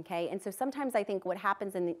 okay? And so sometimes I think what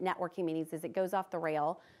happens in the networking meetings is it goes off the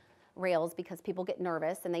rails because people get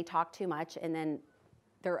nervous and they talk too much, and then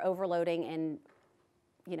they're overloading and,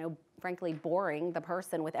 you know, frankly boring the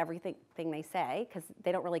person with everything they say, because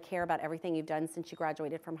they don't really care about everything you've done since you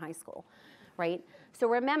graduated from high school, right? So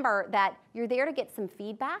remember that you're there to get some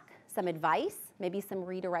feedback, some advice, maybe some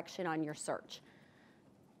redirection on your search.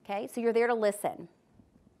 Okay, so you're there to listen.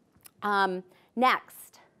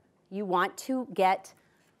 Next, you want to get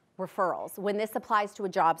referrals. When this applies to a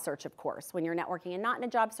job search, of course. When you're networking and not in a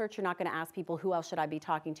job search, you're not going to ask people, who else should I be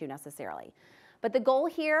talking to necessarily. But the goal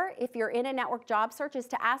here, if you're in a network job search, is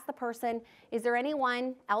to ask the person, is there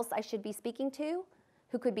anyone else I should be speaking to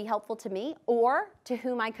who could be helpful to me, or to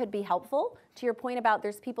whom I could be helpful? To your point about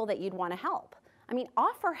there's people that you'd want to help. I mean,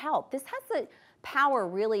 offer help. This has the power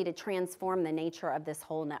really to transform the nature of this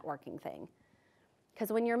whole networking thing.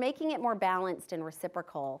 Because when you're making it more balanced and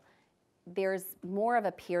reciprocal, there's more of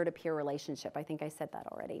a peer-to-peer relationship. I think I said that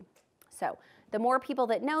already. So the more people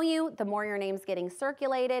that know you, the more your name's getting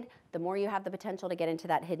circulated, the more you have the potential to get into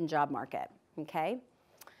that hidden job market, okay?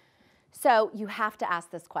 So you have to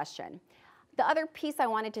ask this question. The other piece I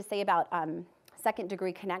wanted to say about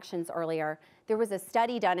second-degree connections earlier, there was a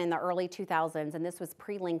study done in the early 2000s, and this was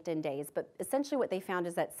pre-LinkedIn days, but essentially what they found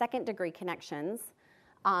is that second-degree connections,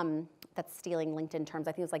 that's stealing LinkedIn terms,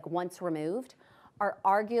 I think it was like once removed, are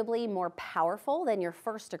arguably more powerful than your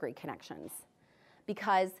first-degree connections,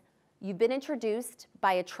 because you've been introduced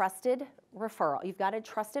by a trusted referral. You've got a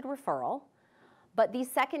trusted referral, but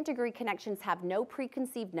these second-degree connections have no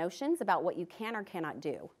preconceived notions about what you can or cannot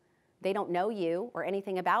do. They don't know you or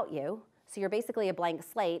anything about you, so you're basically a blank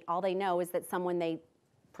slate. All they know is that someone they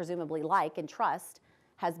presumably like and trust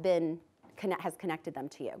has connected them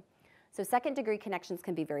to you. So second-degree connections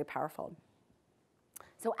can be very powerful.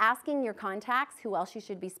 So asking your contacts who else you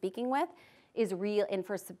should be speaking with is real, and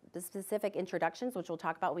for specific introductions, which we'll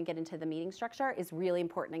talk about when we get into the meeting structure, is really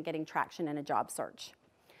important in getting traction in a job search.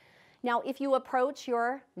 Now, if you approach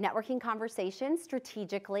your networking conversation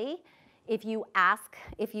strategically, If you ask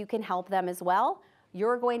if you can help them as well,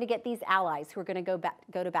 you're going to get these allies who are going to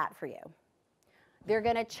go to bat for you. They're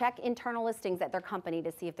going to check internal listings at their company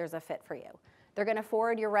to see if there's a fit for you. They're going to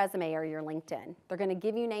forward your resume or your LinkedIn. They're going to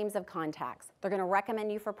give you names of contacts. They're going to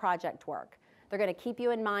recommend you for project work. They're going to keep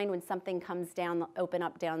you in mind when something comes down, open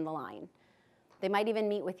up down the line. They might even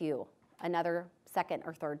meet with you another second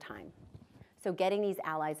or third time. So getting these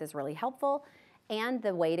allies is really helpful. And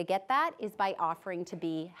the way to get that is by offering to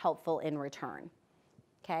be helpful in return.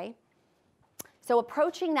 Okay? So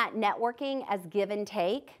approaching that networking as give and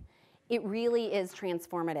take, it really is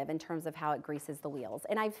transformative in terms of how it greases the wheels.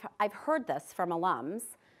 And I've heard this from alums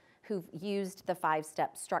who've used the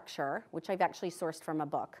 5-step structure, which I've actually sourced from a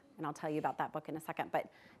book, and I'll tell you about that book in a second. But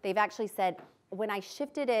they've actually said, when I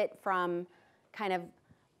shifted it from kind of,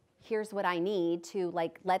 here's what I need, to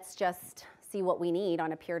like, let's just see what we need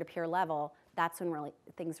on a peer-to-peer level, that's when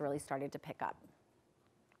things really started to pick up.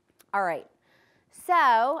 All right. So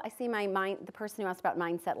I see the person who asked about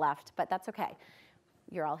mindset left, but that's okay.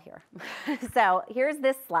 You're all here. So here's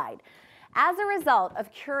this slide. As a result of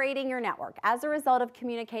curating your network, as a result of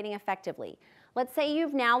communicating effectively, let's say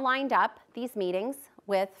you've now lined up these meetings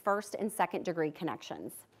with first and second degree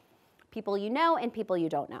connections, people you know and people you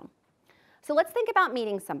don't know. So let's think about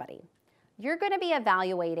meeting somebody. You're going to be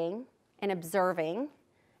evaluating and observing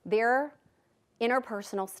their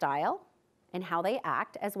interpersonal style and how they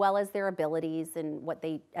act, as well as their abilities and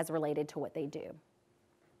as related to what they do.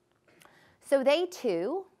 So they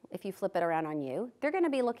too, if you flip it around on you, they're going to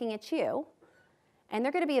be looking at you, and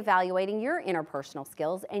they're going to be evaluating your interpersonal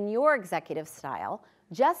skills and your executive style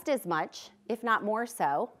just as much, if not more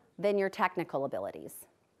so, than your technical abilities.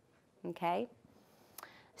 Okay?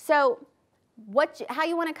 So how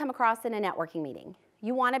you want to come across in a networking meeting?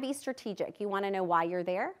 You want to be strategic. You want to know why you're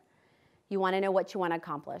there. You want to know what you want to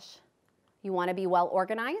accomplish. You want to be well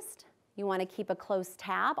organized. You want to keep a close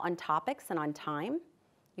tab on topics and on time.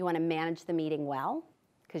 You want to manage the meeting well,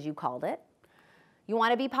 because you called it. You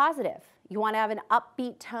want to be positive. You want to have an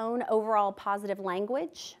upbeat tone, overall positive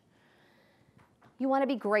language. You want to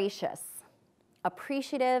be gracious,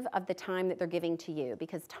 appreciative of the time that they're giving to you,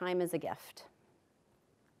 because time is a gift.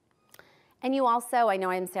 And you also, I know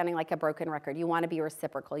I'm sounding like a broken record, you want to be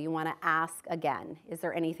reciprocal. You want to ask again, is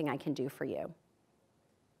there anything I can do for you?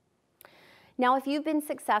 Now, if you've been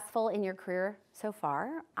successful in your career so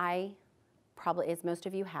far, probably, as most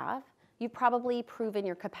of you have, you've probably proven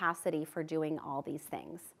your capacity for doing all these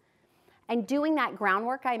things. And doing that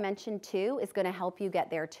groundwork I mentioned too is going to help you get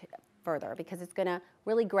there further, because it's going to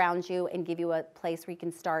really ground you and give you a place where you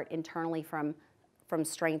can start internally from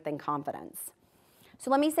strength and confidence. So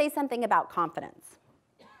let me say something about confidence.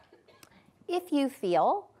 If you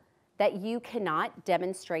feel that you cannot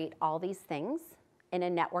demonstrate all these things in a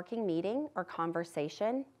networking meeting or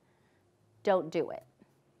conversation, don't do it.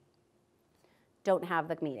 Don't have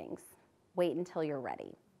the meetings. Wait until you're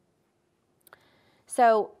ready.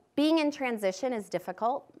 So being in transition is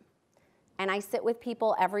difficult, and I sit with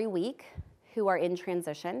people every week who are in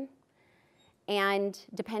transition, and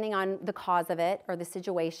depending on the cause of it or the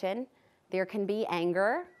situation, there can be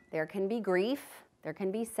anger, there can be grief, there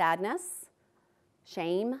can be sadness,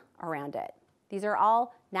 shame around it. These are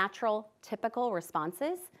all natural, typical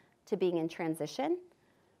responses to being in transition.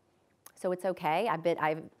 So it's okay. I've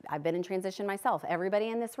been in transition myself. Everybody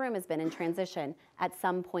in this room has been in transition at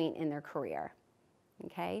some point in their career.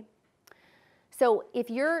 Okay? So if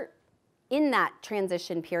you're in that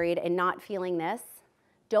transition period and not feeling this,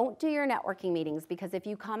 don't do your networking meetings, because if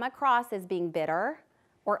you come across as being bitter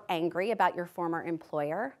or angry about your former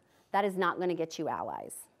employer, that is not going to get you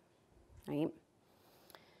allies, right?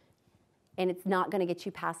 And it's not going to get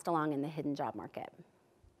you passed along in the hidden job market.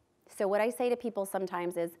 So what I say to people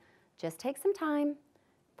sometimes is, just take some time,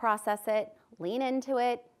 process it, lean into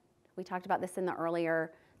it. We talked about this in the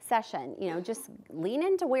earlier session. Just lean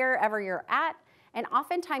into wherever you're at, and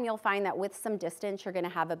oftentimes you'll find that with some distance, you're going to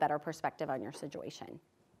have a better perspective on your situation.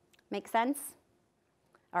 Make sense?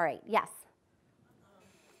 All right, yes?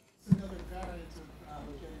 It's another variant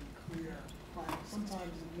of getting clear.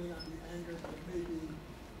 Sometimes it may not be anger, but it may be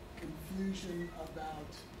confusion about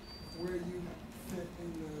where you fit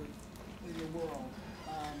in the world.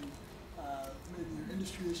 Maybe your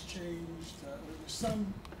industry has changed, or there's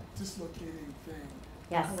some dislocating thing.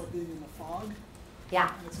 Yes. I call it being in the fog. Yeah.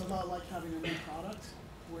 And it's a lot like having a new product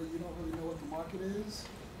where you don't really know what the market is.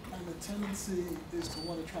 And the tendency is to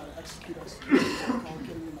want to try to execute us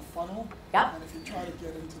getting in the funnel. Yep. And if you try to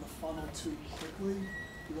get into the funnel too quickly,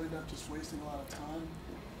 you end up just wasting a lot of time.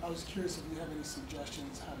 I was curious if you have any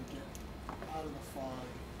suggestions how to get out of the fog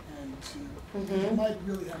and to, you might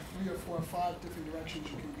really have 3 or 4 or 5 different directions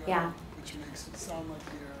you can go. Yeah. which makes it sound like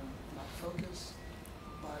you're not focused,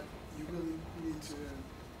 but you really need to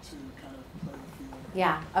kind of play the field.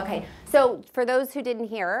 Yeah, okay. So for those who didn't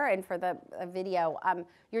hear, and for the video,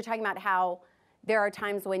 you're talking about how there are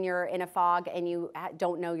times when you're in a fog and you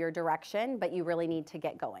don't know your direction, but you really need to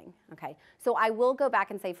get going, okay? So I will go back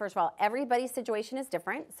and say, first of all, everybody's situation is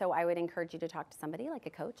different, so I would encourage you to talk to somebody like a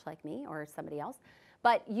coach like me or somebody else.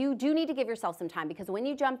 But you do need to give yourself some time, because when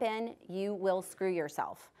you jump in, you will screw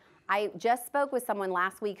yourself. I just spoke with someone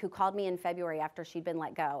last week who called me in February after she'd been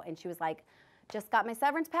let go, and she was like, just got my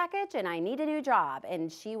severance package and I need a new job. And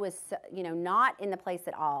she was, you know, not in the place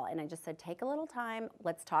at all. And I just said, take a little time.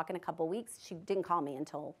 Let's talk in a couple weeks. She didn't call me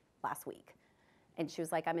until last week. And she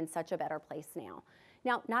was like, I'm in such a better place now.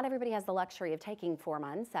 Now, not everybody has the luxury of taking 4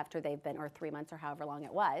 months after they've been, or 3 months or however long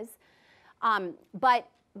it was. But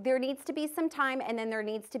there needs to be some time, and then there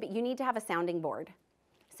needs to be, you need to have a sounding board.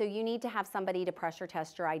 So you need to have somebody to pressure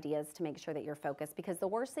test your ideas to make sure that you're focused, because the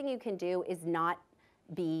worst thing you can do is not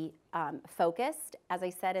be focused. As I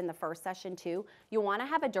said in the first session too, you want to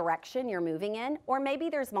have a direction you're moving in, or maybe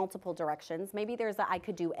there's multiple directions. Maybe there's I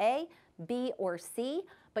could do A, B, or C,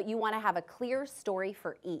 but you want to have a clear story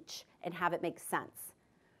for each and have it make sense.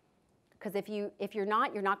 Because if you're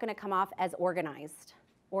not going to come off as organized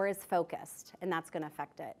or as focused, and that's going to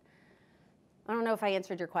affect it. I don't know if I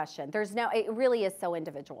answered your question. It really is so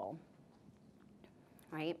individual,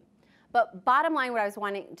 right? But bottom line, what I was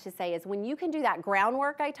wanting to say is when you can do that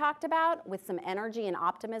groundwork I talked about with some energy and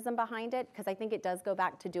optimism behind it, because I think it does go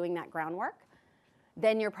back to doing that groundwork,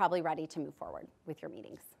 then you're probably ready to move forward with your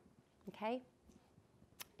meetings, okay?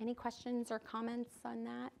 Any questions or comments on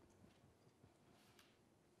that?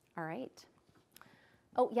 All right.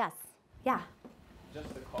 Oh, yes, yeah.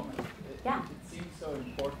 Just a comment. Yeah. It seems so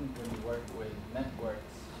important when you work with networks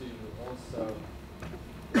to also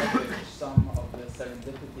leverage some of the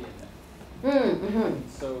serendipity in it. Mm-hmm.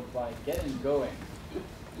 So by getting going,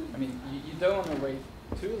 I mean, you don't want to wait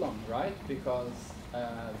too long, right? Because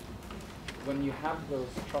when you have those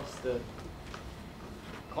trusted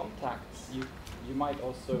contacts, you might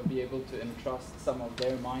also be able to entrust some of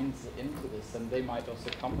their minds into this, and they might also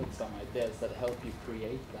come with some ideas that help you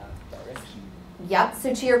create that direction. Yep,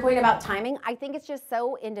 so to your point about timing, I think it's just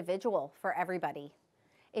so individual for everybody.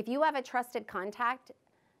 If you have a trusted contact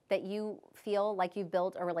that you feel like you've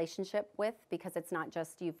built a relationship with, because it's not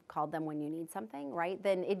just you've called them when you need something, right?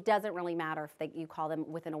 Then it doesn't really matter if you call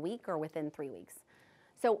them within a week or within 3 weeks.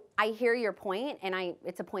 So I hear your point, and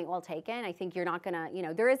it's a point well taken. I think you're not gonna,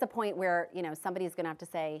 there is a point where, somebody's gonna have to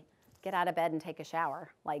say, get out of bed and take a shower.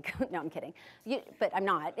 Like, no, I'm kidding. But I'm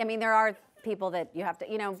not. I mean, there are people that you have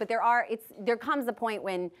to, but there comes a point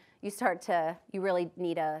when you really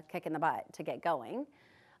need a kick in the butt to get going.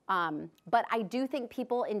 But I do think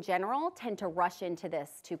people in general tend to rush into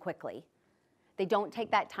this too quickly. They don't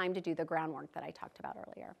take that time to do the groundwork that I talked about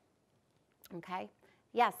earlier. Okay?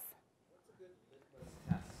 Yes? What's a good litmus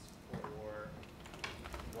test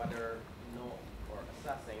for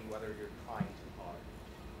assessing whether you're trying too hard?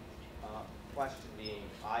 Question being,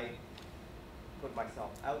 I put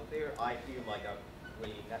myself out there. I feel like we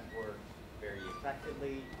network very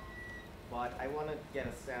effectively, but I want to get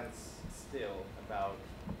a sense still about,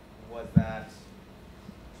 was that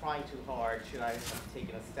trying too hard? Should I have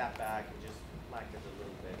taken a step back and just practice a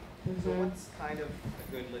little bit? Mm-hmm. So what's kind of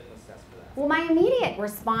a good litmus test for that? Well, my immediate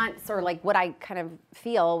response, or like what I kind of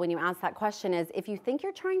feel when you ask that question, is if you think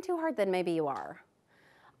you're trying too hard, then maybe you are.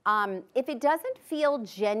 If it doesn't feel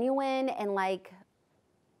genuine and like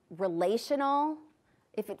relational,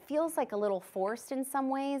 if it feels like a little forced in some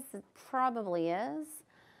ways, it probably is.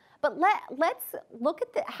 But let's look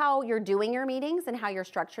at how you're doing your meetings and how you're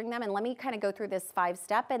structuring them, and let me kind of go through this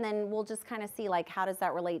 5-step, and then we'll just kind of see like how does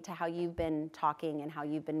that relate to how you've been talking and how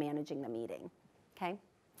you've been managing the meeting, okay?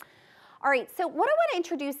 All right, so what I want to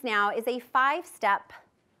introduce now is a 5-step,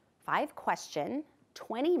 5-question,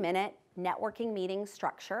 20-minute networking meeting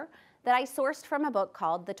structure that I sourced from a book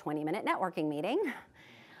called The 20-Minute Networking Meeting.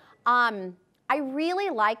 I really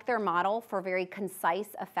like their model for very concise,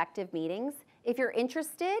 effective meetings. If you're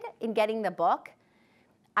interested in getting the book,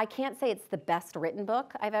 I can't say it's the best written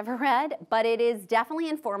book I've ever read, but it is definitely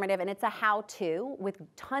informative, and it's a how-to with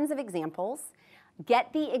tons of examples.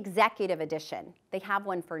 Get the executive edition. They have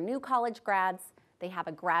one for new college grads. They have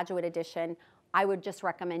a graduate edition. I would just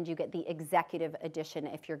recommend you get the executive edition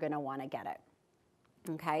if you're going to want to get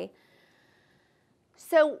it, okay?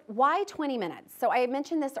 So why 20 minutes? So I had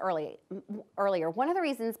mentioned this earlier. One of the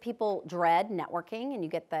reasons people dread networking, and you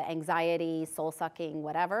get the anxiety, soul-sucking,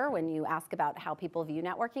 whatever, when you ask about how people view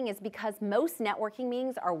networking, is because most networking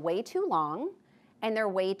meetings are way too long and they're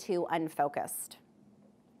way too unfocused.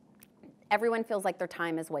 everyone feels like their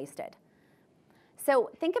time is wasted. So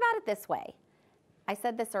think about it this way. I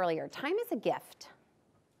said this earlier, time is a gift.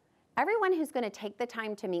 Everyone who's going to take the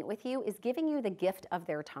time to meet with you is giving you the gift of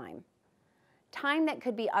their time. Time that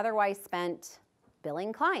could be otherwise spent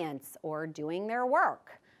billing clients or doing their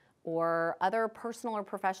work or other personal or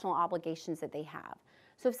professional obligations that they have.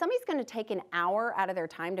 So if somebody's going to take an hour out of their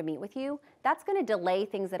time to meet with you, that's going to delay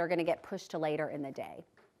things that are going to get pushed to later in the day.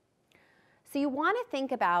 So you want to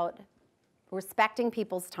think about respecting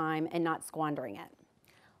people's time and not squandering it.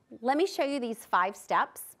 Let me show you these 5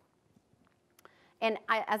 steps. And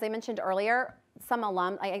as I mentioned earlier,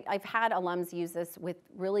 I've had alums use this with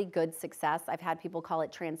really good success. I've had people call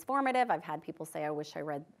it transformative. I've had people say, I wish I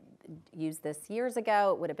used this years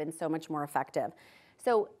ago. It would have been so much more effective.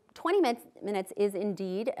 So 20 minutes is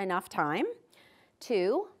indeed enough time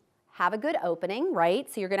to have a good opening,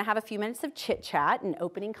 right? So you're going to have a few minutes of chit chat and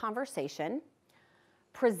opening conversation.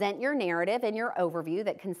 Present your narrative and your overview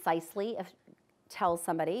that concisely tells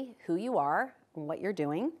somebody who you are and what you're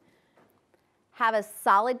doing. Have a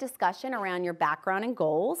solid discussion around your background and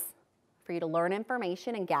goals for you to learn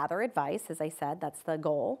information and gather advice. As I said, that's the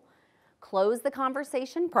goal. Close the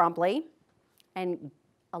conversation promptly and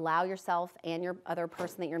allow yourself and your other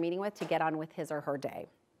person that you're meeting with to get on with his or her day,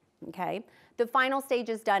 okay? The final stage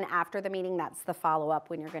is done after the meeting. That's the follow-up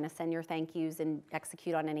when you're going to send your thank yous and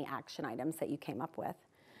execute on any action items that you came up with.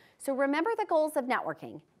 So remember the goals of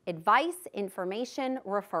networking: advice, information,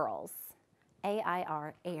 referrals.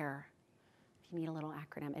 AIR, AIR. If you need a little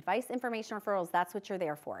acronym. Advice, information, referrals, that's what you're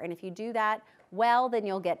there for. And if you do that well, then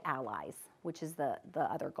you'll get allies, which is the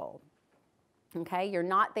other goal. Okay, you're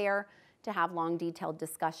not there to have long, detailed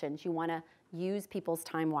discussions. You want to use people's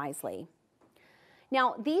time wisely.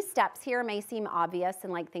 Now, these steps here may seem obvious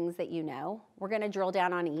and like things that you know. We're going to drill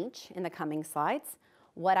down on each in the coming slides.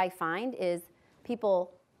 What I find is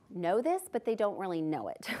people know this, but they don't really know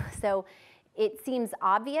it. So it seems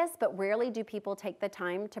obvious, but rarely do people take the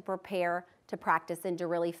time to prepare, to practice, and to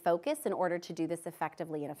really focus in order to do this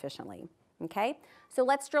effectively and efficiently. Okay? So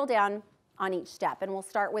let's drill down on each step, and we'll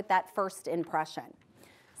start with that first impression.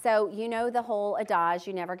 So you know the whole adage,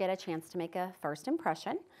 you never get a chance to make a first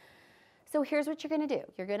impression. So here's what you're going to do.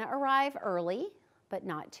 You're going to arrive early, but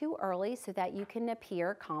not too early so that you can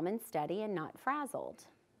appear calm and steady and not frazzled.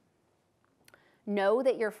 Know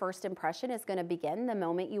that your first impression is going to begin the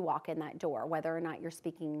moment you walk in that door, whether or not you're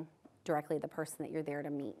speaking directly to the person that you're there to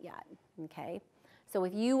meet yet, okay? So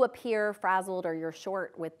if you appear frazzled or you're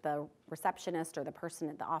short with the receptionist or the person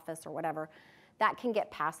at the office or whatever, that can get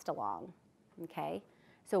passed along, okay?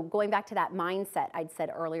 So going back to that mindset I'd said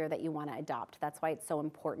earlier that you want to adopt, that's why it's so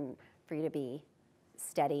important for you to be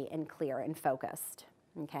steady and clear and focused,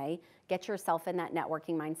 okay? Get yourself in that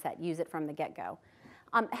networking mindset. Use it from the get-go.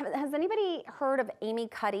 Has anybody heard of Amy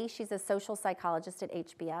Cuddy? She's a social psychologist at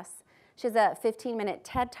HBS. She has a 15-minute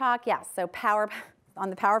TED Talk. Yes, so on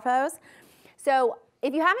the power pose. So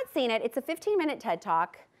if you haven't seen it, it's a 15-minute TED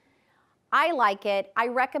Talk. I like it. I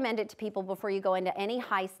recommend it to people before you go into any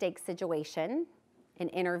high-stakes situation, an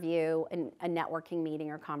interview, a networking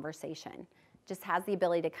meeting or conversation. Just has the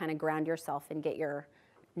ability to kind of ground yourself and get your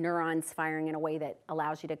neurons firing in a way that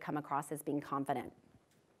allows you to come across as being confident.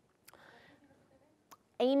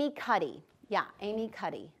 Amy Cuddy. Yeah, Amy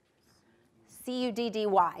Cuddy.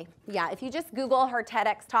 C-U-D-D-Y. Yeah, if you just Google her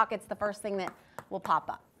TEDx talk, it's the first thing that will pop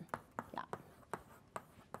up. Yeah.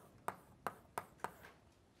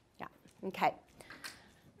 Yeah, okay.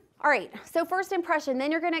 All right, so first impression,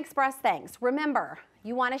 then you're going to express thanks. Remember,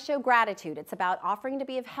 you want to show gratitude. It's about offering to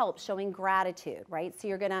be of help, showing gratitude, right? So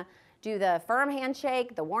you're going to do the firm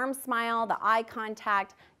handshake, the warm smile, the eye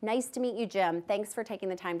contact. Nice to meet you, Jim. Thanks for taking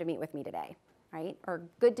the time to meet with me today, right? Or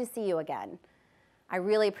good to see you again. I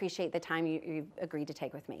really appreciate the time you agreed to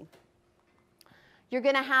take with me. You're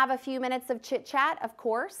going to have a few minutes of chit chat, of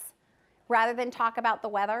course. Rather than talk about the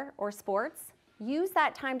weather or sports, use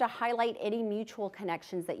that time to highlight any mutual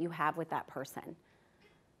connections that you have with that person.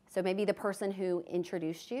 So maybe the person who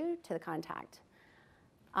introduced you to the contact.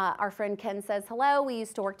 Our friend Ken says, hello, we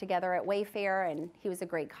used to work together at Wayfair and he was a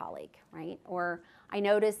great colleague, right? Or I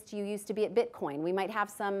noticed you used to be at Bitcoin. We might have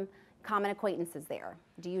some common acquaintances there.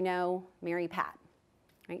 Do you know Mary Pat?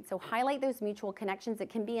 Right? So highlight those mutual connections. It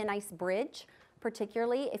can be a nice bridge,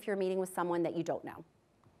 particularly if you're meeting with someone that you don't know.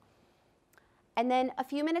 And then a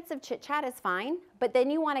few minutes of chit chat is fine, but then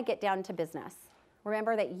you want to get down to business.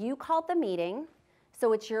 Remember that you called the meeting,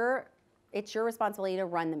 so it's your responsibility to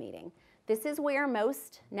run the meeting. This is where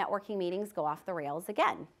most networking meetings go off the rails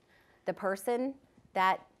again. The person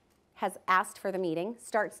that has asked for the meeting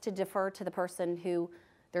starts to defer to the person who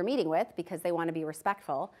they're meeting with because they want to be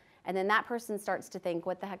respectful. And then that person starts to think,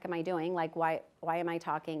 what the heck am I doing? Like, why am I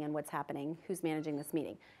talking and what's happening? Who's managing this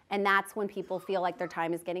meeting? And that's when people feel like their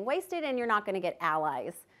time is getting wasted and you're not going to get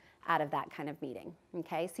allies out of that kind of meeting,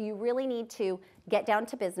 okay? So you really need to get down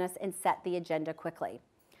to business and set the agenda quickly.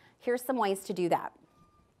 Here's some ways to do that.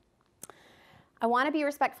 I want to be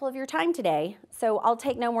respectful of your time today, so I'll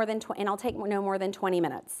take no more than 20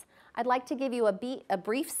 minutes. I'd like to give you a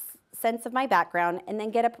brief sense of my background and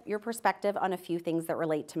then get your perspective on a few things that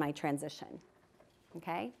relate to my transition,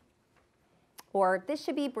 okay? Or this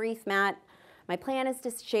should be brief, Matt. My plan is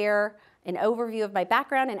to share an overview of my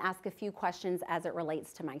background and ask a few questions as it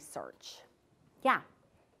relates to my search. Yeah?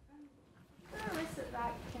 There are risks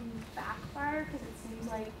that can backfire because it seems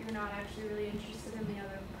like you're not actually really interested in the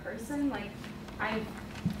other person. Like, I've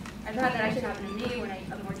had that actually happen to me when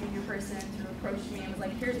a more junior person sort of approached me and was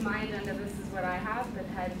like, here's my agenda, this is what I have, but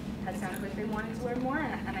had sounded like they wanted to learn more,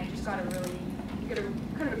 and I just got a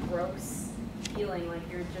kind of a gross feeling like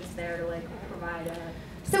you're just there to like provide a...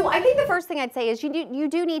 So I think the first thing I'd say is you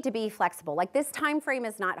do need to be flexible. Like, this time frame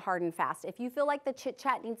is not hard and fast. If you feel like the chit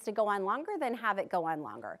chat needs to go on longer, then have it go on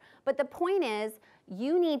longer. But the point is,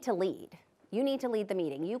 you need to lead. You need to lead the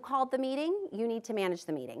meeting. You called the meeting, you need to manage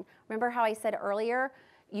the meeting. Remember how I said earlier,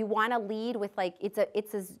 you want to lead with like, it's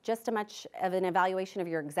just as much of an evaluation of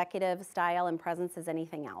your executive style and presence as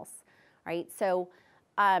anything else, right? So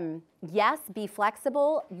yes, be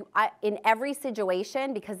flexible. In every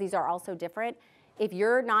situation, because these are also different, if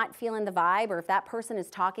you're not feeling the vibe, or if that person is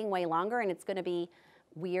talking way longer and it's going to be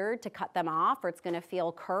weird to cut them off, or it's going to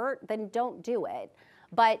feel curt, then don't do it.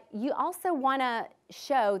 But you also want to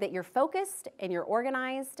show that you're focused and you're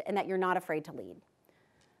organized and that you're not afraid to lead.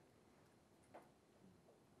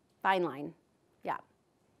 Fine line. Yeah. I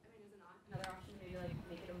mean, is another option maybe like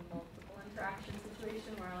make it a multiple interaction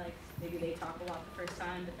situation where like maybe they talk a lot the first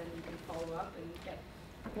time, but then you can follow up and get...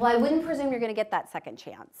 Well, I wouldn't presume you're going to get that second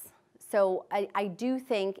chance. So I do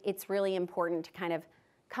think it's really important to kind of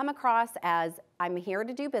come across as, I'm here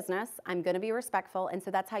to do business, I'm going to be respectful, and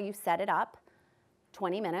so that's how you set it up,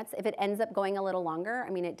 20 minutes. If it ends up going a little longer, I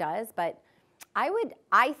mean, it does, but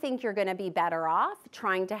I think you're going to be better off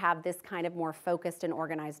trying to have this kind of more focused and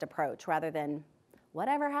organized approach rather than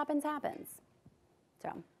whatever happens, happens.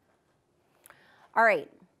 So, all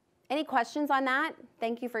right. Any questions on that?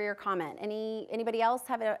 Thank you for your comment. Anybody else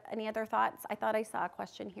have any other thoughts? I thought I saw a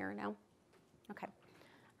question here. No? Okay.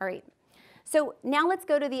 All right. So now let's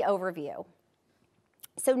go to the overview.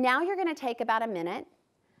 So now you're going to take about a minute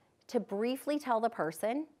to briefly tell the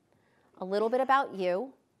person a little bit about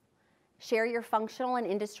you, share your functional and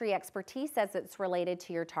industry expertise as it's related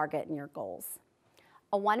to your target and your goals.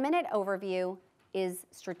 A 1-minute overview is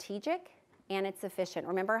strategic and it's efficient.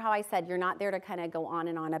 Remember how I said you're not there to kind of go on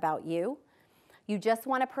and on about you. You just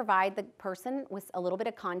want to provide the person with a little bit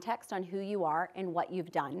of context on who you are and what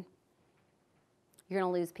you've done. You're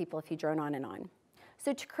going to lose people if you drone on and on.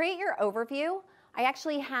 So to create your overview, I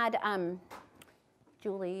actually had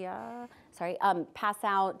Julia, pass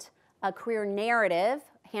out a career narrative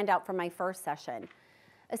handout from my first session.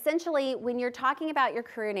 Essentially, when you're talking about your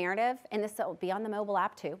career narrative, and this will be on the mobile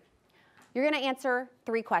app too, you're going to answer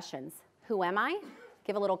 3 questions. Who am I?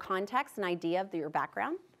 Give a little context, an idea of your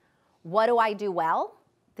background. What do I do well?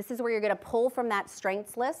 This is where you're going to pull from that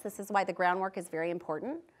strengths list. This is why the groundwork is very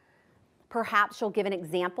important. Perhaps you'll give an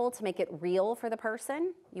example to make it real for the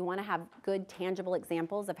person. You want to have good, tangible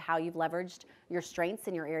examples of how you've leveraged your strengths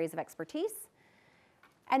in your areas of expertise.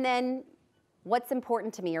 And then, what's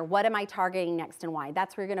important to me, or what am I targeting next and why?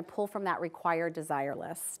 That's where you're going to pull from that required desire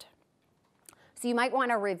list. So you might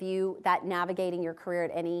want to review that Navigating Your Career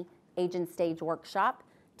at Any Age and Stage workshop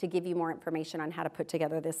to give you more information on how to put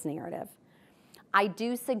together this narrative. I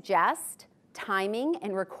do suggest timing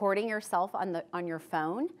and recording yourself on your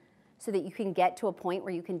phone so that you can get to a point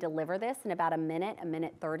where you can deliver this in about a minute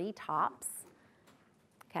 30 tops.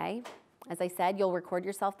 Okay? As I said, you'll record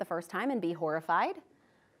yourself the first time and be horrified.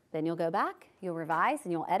 Then you'll go back, you'll revise,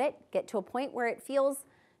 and you'll edit, get to a point where it feels,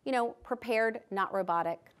 prepared, not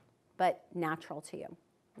robotic, but natural to you,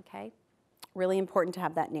 okay? Really important to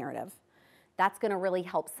have that narrative. That's gonna really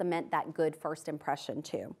help cement that good first impression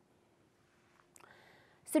too.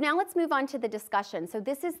 So now let's move on to the discussion. So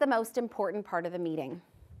this is the most important part of the meeting.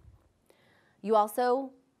 You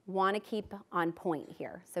also wanna keep on point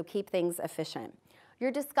here, so keep things efficient.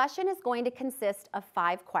 Your discussion is going to consist of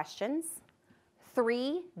 5 questions,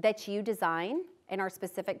 3 that you design and are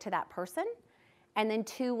specific to that person, and then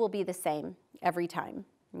 2 will be the same every time,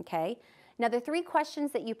 okay? Now the 3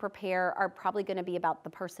 questions that you prepare are probably gonna be about the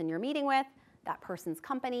person you're meeting with, that person's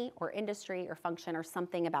company or industry or function or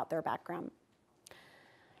something about their background.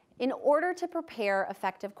 In order to prepare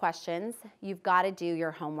effective questions, you've got to do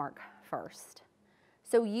your homework first.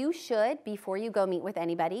 So you should, before you go meet with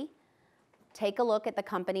anybody, take a look at the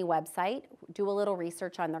company website, do a little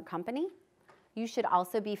research on their company. You should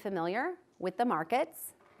also be familiar with the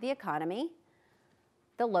markets, the economy,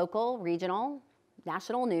 the local, regional,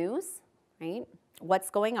 national news, right? What's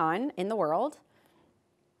going on in the world,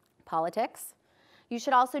 politics. You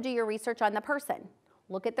should also do your research on the person.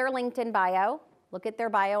 Look at their LinkedIn bio, look at their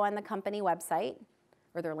bio on the company website,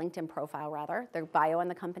 or their LinkedIn profile rather, their bio on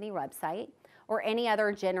the company website, or any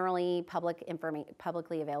other generally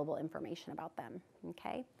publicly available information about them,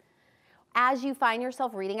 okay? As you find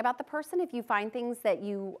yourself reading about the person, if you find things that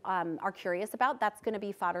you are curious about, that's gonna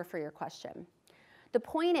be fodder for your question. The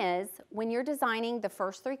point is, when you're designing the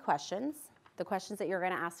first 3 questions, the questions that you're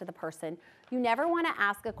gonna ask to the person, you never wanna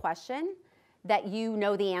ask a question that you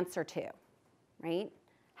know the answer to, right?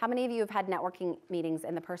 How many of you have had networking meetings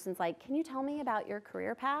and the person's like, can you tell me about your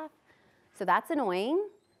career path? So that's annoying.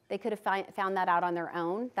 They could have found that out on their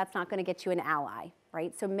own. That's not gonna get you an ally,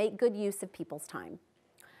 right? So make good use of people's time.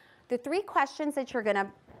 The 3 questions that you're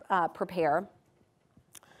gonna prepare,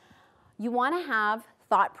 you wanna have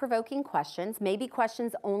thought-provoking questions, maybe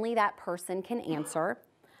questions only that person can answer,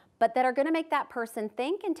 but that are gonna make that person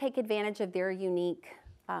think and take advantage of their unique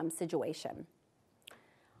situation.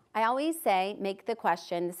 I always say, make the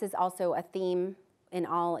question, this is also a theme in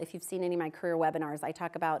all, if you've seen any of my career webinars, I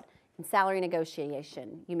talk about in salary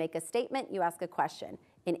negotiation, you make a statement, you ask a question.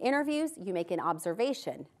 In interviews, you make an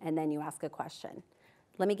observation, and then you ask a question.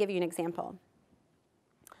 Let me give you an example.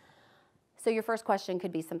 So your first question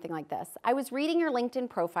could be something like this. I was reading your LinkedIn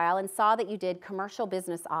profile and saw that you did commercial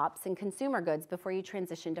business ops and consumer goods before you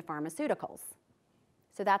transitioned to pharmaceuticals.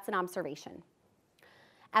 So that's an observation.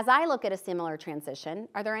 As I look at a similar transition,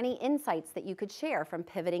 are there any insights that you could share from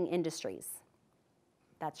pivoting industries?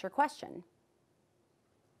 That's your question,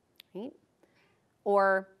 right?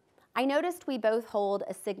 Or, I noticed we both hold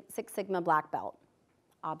a Six Sigma black belt.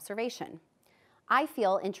 Observation. I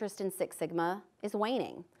feel interest in Six Sigma is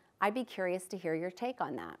waning. I'd be curious to hear your take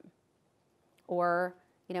on that. Or,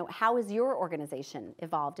 how has your organization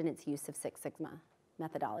evolved in its use of Six Sigma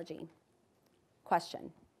methodology?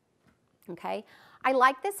 Question. Okay? I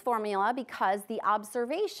like this formula because the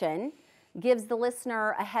observation gives the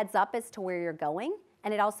listener a heads up as to where you're going,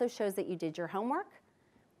 and it also shows that you did your homework.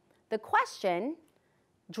 The question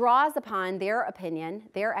draws upon their opinion,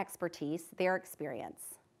 their expertise, their experience.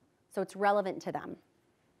 So it's relevant to them.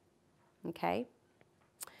 Okay?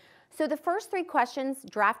 So the first 3 questions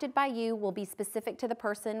drafted by you will be specific to the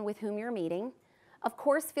person with whom you're meeting. Of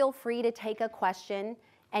course, feel free to take a question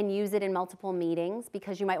and use it in multiple meetings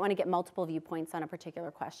because you might want to get multiple viewpoints on a particular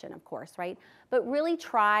question, of course, right? But really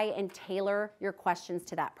try and tailor your questions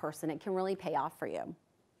to that person. It can really pay off for you.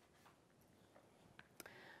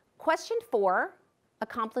 Question 4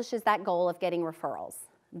 accomplishes that goal of getting referrals.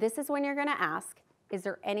 This is when you're going to ask, is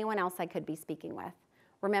there anyone else I could be speaking with?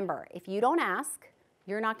 Remember, if you don't ask,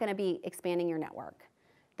 you're not going to be expanding your network.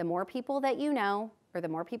 The more people that you know, or the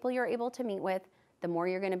more people you're able to meet with, the more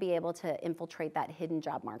you're going to be able to infiltrate that hidden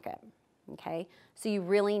job market, okay? So you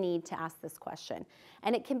really need to ask this question.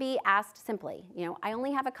 And it can be asked simply, I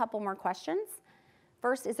only have a couple more questions.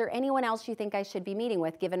 First, is there anyone else you think I should be meeting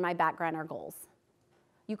with given my background or goals?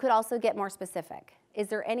 You could also get more specific. Is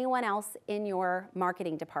there anyone else in your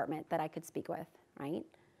marketing department that I could speak with, right?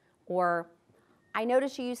 Or, I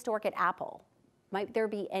noticed you used to work at Apple. Might there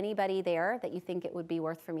be anybody there that you think it would be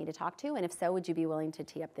worth for me to talk to? And if so, would you be willing to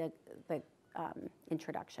tee up the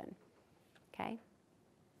introduction, okay?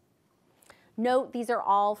 Note, these are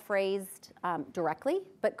all phrased directly,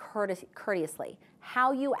 but courteously.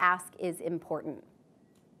 How you ask is important.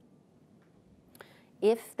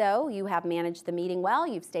 If, though, you have managed the meeting well,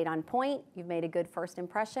 you've stayed on point, you've made a good first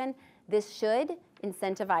impression, this should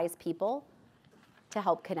incentivize people to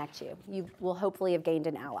help connect you. You will hopefully have gained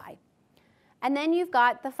an ally. And then you've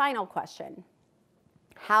got the final question.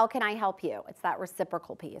 How can I help you? It's that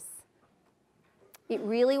reciprocal piece. It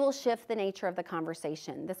really will shift the nature of the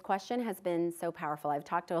conversation. This question has been so powerful. I've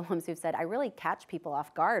talked to alums who've said, I really catch people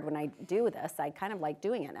off guard when I do this. I kind of like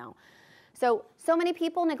doing it now. So many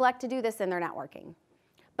people neglect to do this in their networking.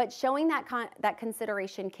 But showing that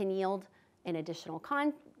consideration can yield an additional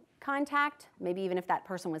contact, maybe even if that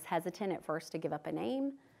person was hesitant at first to give up a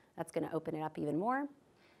name, that's going to open it up even more.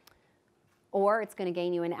 Or it's going to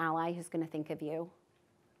gain you an ally who's going to think of you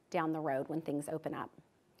down the road when things open up.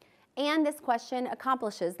 And this question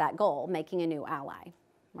accomplishes that goal, making a new ally,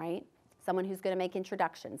 right? Someone who's going to make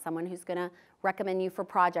introductions, someone who's going to recommend you for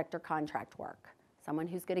project or contract work, someone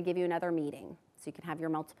who's going to give you another meeting so you can have your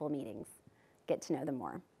multiple meetings, get to know them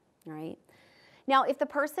more, all right? Now, if the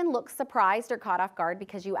person looks surprised or caught off guard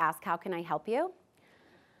because you ask, how can I help you?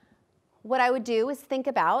 What I would do is think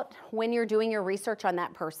about, when you're doing your research on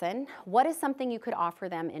that person, what is something you could offer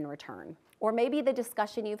them in return? Or maybe the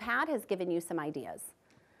discussion you've had has given you some ideas.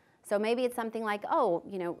 So maybe it's something like, oh,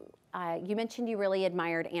 you mentioned you really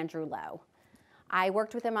admired Andrew Lowe. I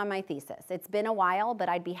worked with him on my thesis. It's been a while, but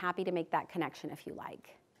I'd be happy to make that connection if you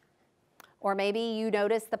like. Or maybe you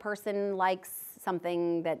notice the person likes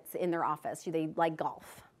something that's in their office. They like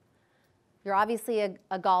golf. You're obviously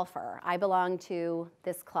a golfer. I belong to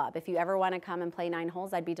this club. If you ever want to come and play 9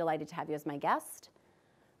 holes, I'd be delighted to have you as my guest,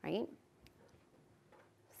 right?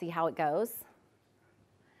 See how it goes.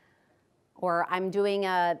 Or I'm doing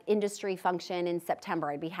an industry function in September.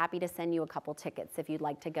 I'd be happy to send you a couple tickets if you'd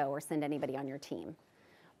like to go, or send anybody on your team.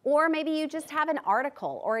 Or maybe you just have an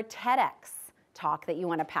article or a TEDx talk that you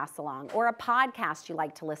want to pass along, or a podcast you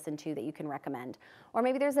like to listen to that you can recommend. Or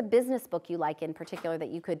maybe there's a business book you like in particular that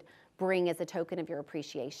you could bring as a token of your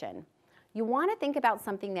appreciation. You want to think about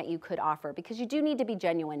something that you could offer, because you do need to be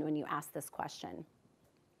genuine when you ask this question,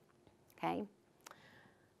 okay?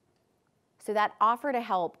 So that offer to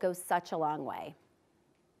help goes such a long way.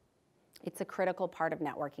 It's a critical part of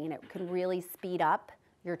networking, and it can really speed up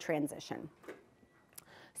your transition.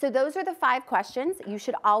 So those are the 5 questions. You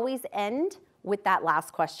should always end with that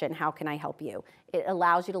last question, how can I help you? It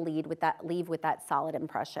allows you to leave with that solid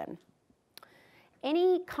impression.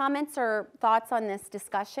 Any comments or thoughts on this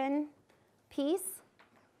discussion piece?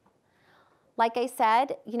 Like I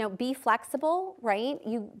said, be flexible, right?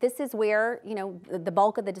 This is where, the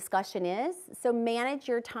bulk of the discussion is. So manage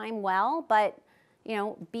your time well, but,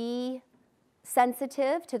 be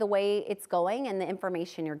sensitive to the way it's going and the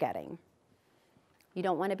information you're getting. You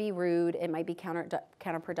don't want to be rude. It might be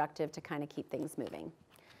counterproductive to kind of keep things moving.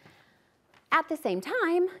 At the same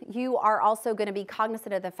time, you are also going to be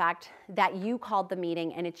cognizant of the fact that you called the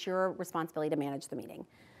meeting and it's your responsibility to manage the meeting.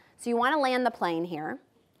 So you want to land the plane here.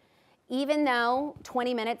 Even though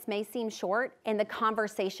 20 minutes may seem short and the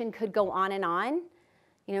conversation could go on and on,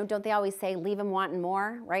 don't they always say, leave them wanting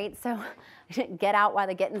more, right? So get out while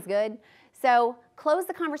the getting's good. So close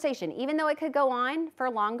the conversation. Even though it could go on for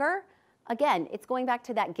longer, again, it's going back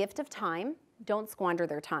to that gift of time. Don't squander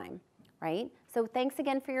their time, right? So thanks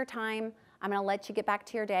again for your time. I'm going to let you get back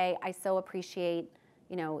to your day. I so appreciate,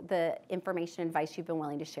 the information and advice you've been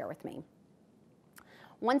willing to share with me.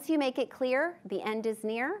 Once you make it clear the end is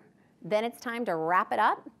near, then it's time to wrap it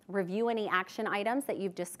up, review any action items that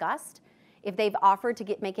you've discussed. If they've offered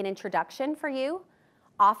to make an introduction for you,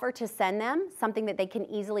 offer to send them something that they can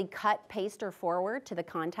easily cut, paste, or forward to the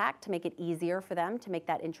contact to make it easier for them to make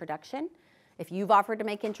that introduction. If you've offered to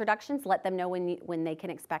make introductions, let them know when they can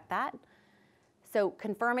expect that. So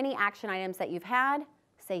confirm any action items that you've had.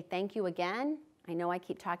 Say thank you again. I know I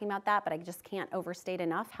keep talking about that, but I just can't overstate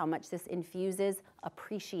enough how much this infuses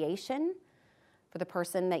appreciation for the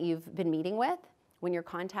person that you've been meeting with. When your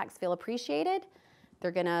contacts feel appreciated,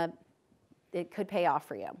 it could pay off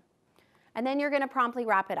for you. And then you're going to promptly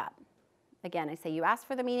wrap it up. Again, I say you ask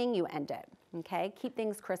for the meeting, you end it, okay? Keep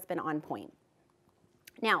things crisp and on point.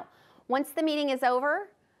 Now, once the meeting is over,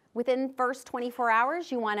 within the first 24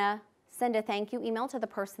 hours, you want to send a thank you email to the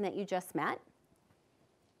person that you just met.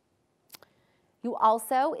 You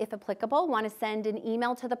also, if applicable, want to send an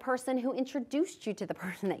email to the person who introduced you to the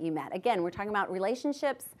person that you met. Again, we're talking about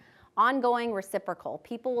relationships, ongoing, reciprocal.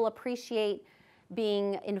 People will appreciate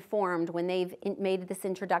being informed when they've made this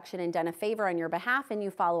introduction and done a favor on your behalf, and you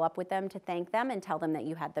follow up with them to thank them and tell them that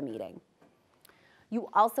you had the meeting. You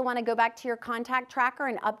also want to go back to your contact tracker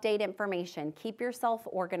and update information. Keep yourself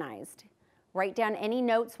organized. Write down any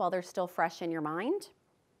notes while they're still fresh in your mind.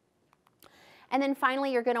 And then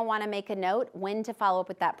finally, you're going to want to make a note when to follow up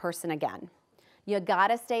with that person again. You got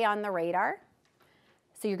to stay on the radar.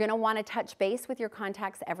 So you're going to want to touch base with your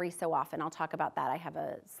contacts every so often. I'll talk about that. I have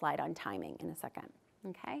a slide on timing in a second.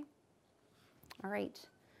 Okay? All right.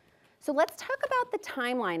 So let's talk about the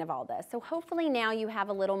timeline of all this. So hopefully now you have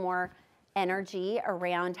a little more energy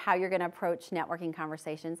around how you're going to approach networking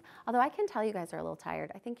conversations. Although I can tell you guys are a little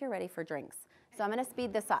tired. I think you're ready for drinks. So I'm going to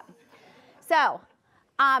speed this up. So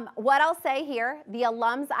what I'll say here, the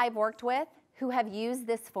alums I've worked with who have used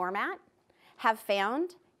this format have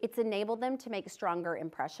found it's enabled them to make stronger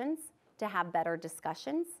impressions, to have better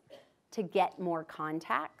discussions, to get more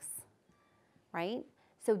contacts, right?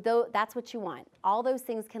 So that's what you want. All those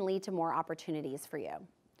things can lead to more opportunities for you.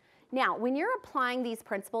 Now, when you're applying these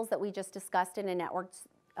principles that we just discussed in a network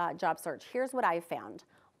job search, here's what I've found.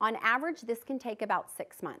 On average, this can take about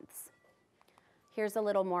 6 months. Here's a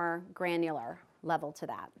little more granular level to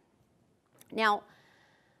that. Now,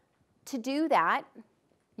 to do that,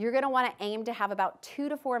 you're going to want to aim to have about 2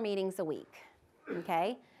 to 4 meetings a week,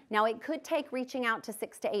 okay? Now, it could take reaching out to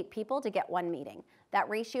 6 to 8 people to get 1 meeting. That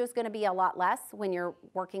ratio is going to be a lot less when you're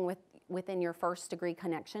working within your first degree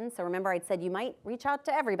connection. So remember, I'd said you might reach out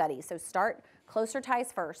to everybody. So start closer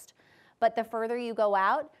ties first. But the further you go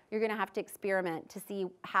out, you're going to have to experiment to see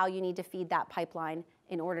how you need to feed that pipeline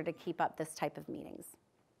in order to keep up this type of meetings,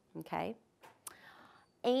 okay?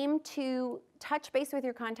 Aim to touch base with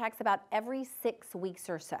your contacts about every 6 weeks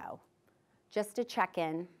or so, just to check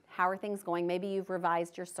in. How are things going? Maybe you've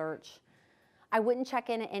revised your search. I wouldn't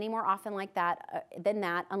check in any more often than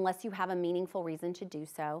that unless you have a meaningful reason to do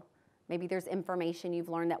so. Maybe there's information you've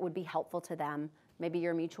learned that would be helpful to them. Maybe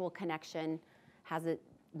your mutual connection has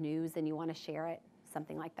news and you want to share it,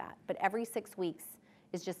 something like that. But every 6 weeks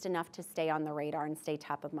is just enough to stay on the radar and stay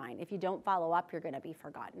top of mind. If you don't follow up, you're going to be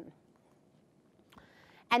forgotten.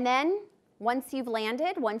 And then once you've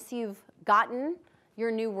landed, once you've gotten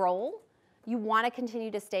your new role, you want to continue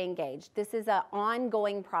to stay engaged. This is an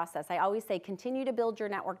ongoing process. I always say continue to build your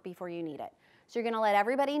network before you need it. So you're going to let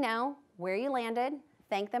everybody know where you landed,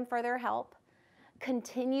 thank them for their help,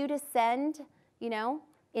 continue to send,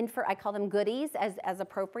 I call them goodies as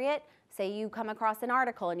appropriate. Say you come across an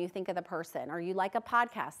article and you think of the person, or you like a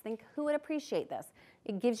podcast, think who would appreciate this.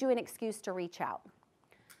 It gives you an excuse to reach out.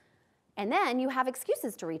 And then you have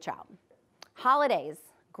excuses to reach out. Holidays,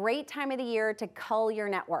 great time of the year to cull your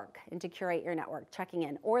network and to curate your network, checking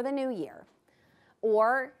in, or the new year.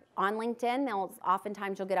 Or on LinkedIn,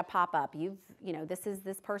 oftentimes you'll get a pop-up. This is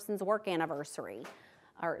this person's work anniversary.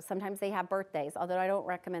 Or sometimes they have birthdays, although I don't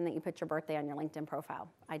recommend that you put your birthday on your LinkedIn profile,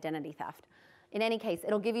 identity theft. In any case,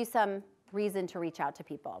 it'll give you some reason to reach out to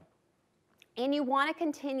people. And you want to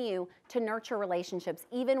continue to nurture relationships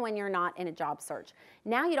even when you're not in a job search.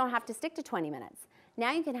 Now you don't have to stick to 20 minutes.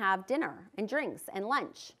 Now you can have dinner and drinks and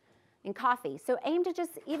lunch and coffee. So aim to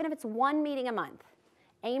just, even if it's 1 meeting a month,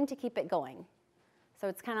 aim to keep it going. So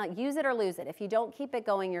it's kind of like use it or lose it. If you don't keep it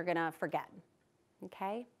going, you're going to forget,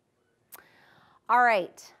 okay? All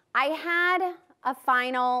right, I had a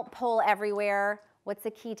final poll everywhere. What's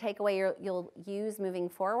the key takeaway you'll use moving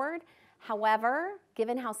forward? However,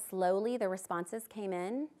 given how slowly the responses came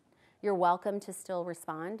in, you're welcome to still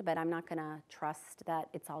respond, but I'm not going to trust that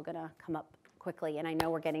it's all going to come up quickly, and I know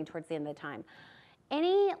we're getting towards the end of the time.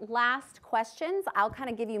 Any last questions? I'll kind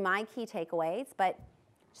of give you my key takeaways, but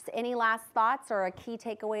just any last thoughts or a key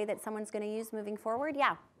takeaway that someone's going to use moving forward?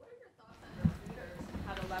 Yeah. What are your thoughts on recruiters and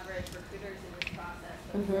how to leverage recruiters in this process?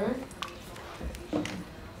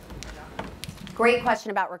 Great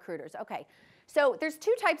question about recruiters. Okay, so there's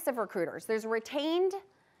 2 types of recruiters. There's retained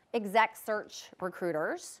exec search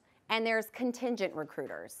recruiters, and there's contingent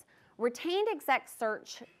recruiters. Retained exec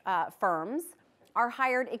search firms are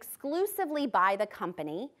hired exclusively by the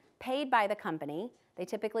company, paid by the company. They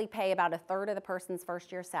typically pay about 1/3 of the person's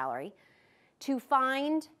first year salary to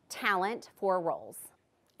find talent for roles.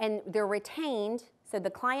 And they're retained, so the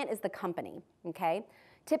client is the company, okay?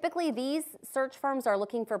 Typically, these search firms are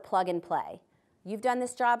looking for plug and play. You've done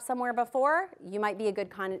this job somewhere before, you might be a good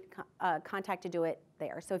contact to do it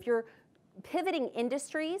there. So if you're pivoting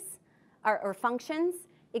industries or functions,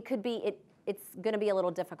 it's going to be a little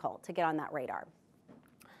difficult to get on that radar.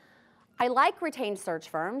 I like retained search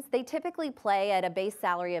firms. They typically play at a base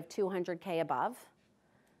salary of $200K above,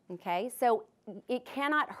 okay? So it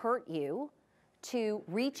cannot hurt you to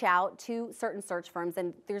reach out to certain search firms,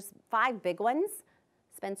 and there's 5 big ones: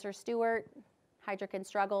 Spencer Stewart, Heidrick &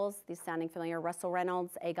 Struggles, these sounding familiar, Russell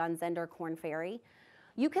Reynolds, Aegon Zender, Korn Ferry.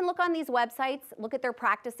 You can look on these websites, look at their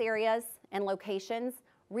practice areas and locations,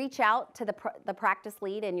 reach out to the practice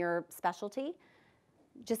lead in your specialty,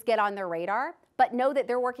 just get on their radar, but know that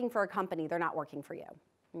they're working for a company, they're not working for you,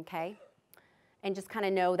 okay? And just kind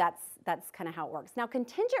of know that's kind of how it works. Now,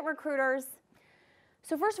 contingent recruiters,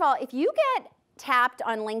 so first of all, if you get tapped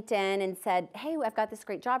on LinkedIn and said, hey, I've got this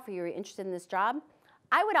great job for you, are you interested in this job?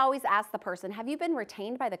 I would always ask the person, have you been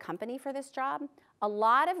retained by the company for this job? A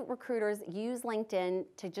lot of recruiters use LinkedIn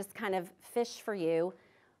to just kind of fish for you,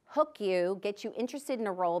 hook you, get you interested in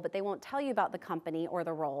a role, but they won't tell you about the company or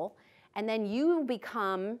the role. And then you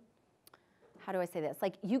become, how do I say this?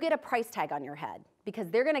 Like you get a price tag on your head because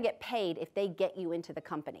they're going to get paid if they get you into the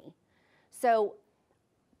company. So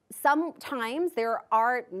sometimes there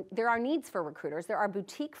are needs for recruiters. There are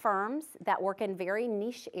boutique firms that work in very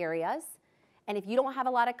niche areas. And if you don't have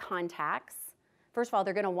a lot of contacts, first of all,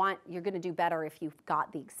 you're going to do better if you've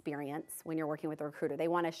got the experience when you're working with a recruiter. They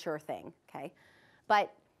want a sure thing, okay?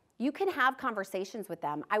 But you can have conversations with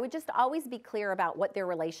them. I would just always be clear about what their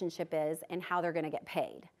relationship is and how they're going to get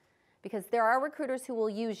paid. Because there are recruiters who will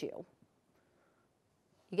use you.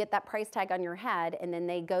 You get that price tag on your head, and then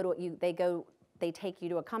they take you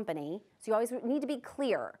to a company. So you always need to be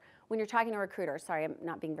clear when you're talking to a recruiter. Sorry, I'm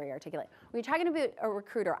not being very articulate. When you're talking to a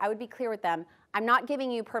recruiter, I would be clear with them. I'm not giving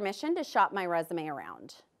you permission to shop my resume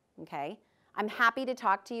around, okay? I'm happy to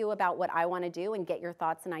talk to you about what I want to do and get your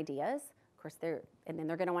thoughts and ideas. Of course, and then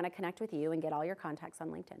they're going to want to connect with you and get all your contacts on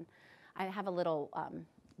LinkedIn. I have a little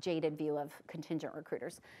jaded view of contingent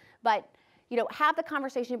recruiters. But have the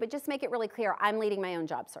conversation, but just make it really clear, I'm leading my own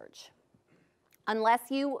job search. Unless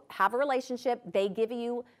you have a relationship, they give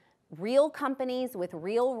you real companies with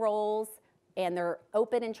real roles, and they're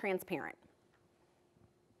open and transparent.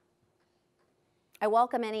 I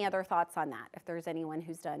welcome any other thoughts on that, if there's anyone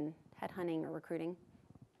who's done headhunting or recruiting.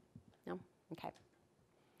 No? Okay.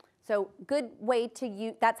 So good way to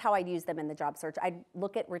use, that's how I'd use them in the job search. I'd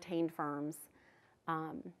look at retained firms.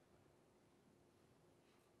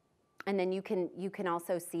 And then you can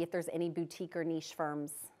also see if there's any boutique or niche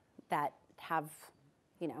firms that have,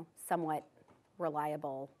 somewhat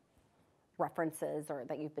reliable references or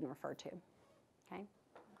that you've been referred to, okay?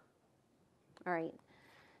 All right,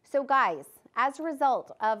 so guys, as a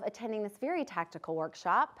result of attending this very tactical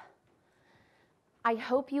workshop, I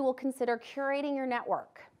hope you will consider curating your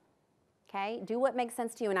network, okay? Do what makes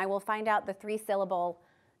sense to you, and I will find out the 3-syllable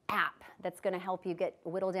app that's gonna help you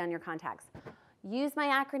whittle down your contacts. Use my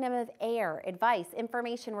acronym of AIR, advice,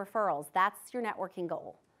 information, referrals. That's your networking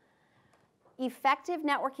goal. Effective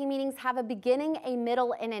networking meetings have a beginning, a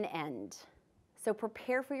middle, and an end. So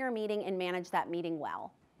prepare for your meeting and manage that meeting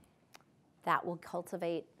well. That will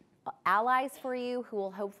cultivate allies for you who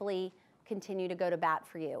will hopefully continue to go to bat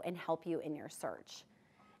for you and help you in your search.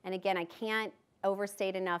 And again, I can't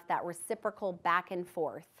overstate enough that reciprocal back and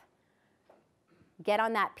forth. Get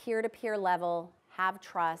on that peer-to-peer level, have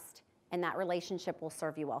trust, and that relationship will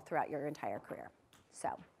serve you well throughout your entire career. So,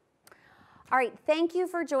 all right, thank you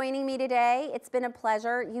for joining me today. It's been a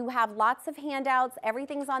pleasure. You have lots of handouts.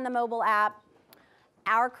 Everything's on the mobile app.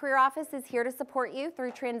 Our career office is here to support you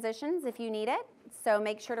through transitions if you need it. So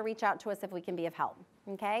make sure to reach out to us if we can be of help,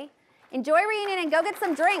 okay? Enjoy Reunion and go get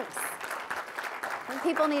some drinks. I think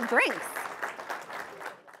people need drinks.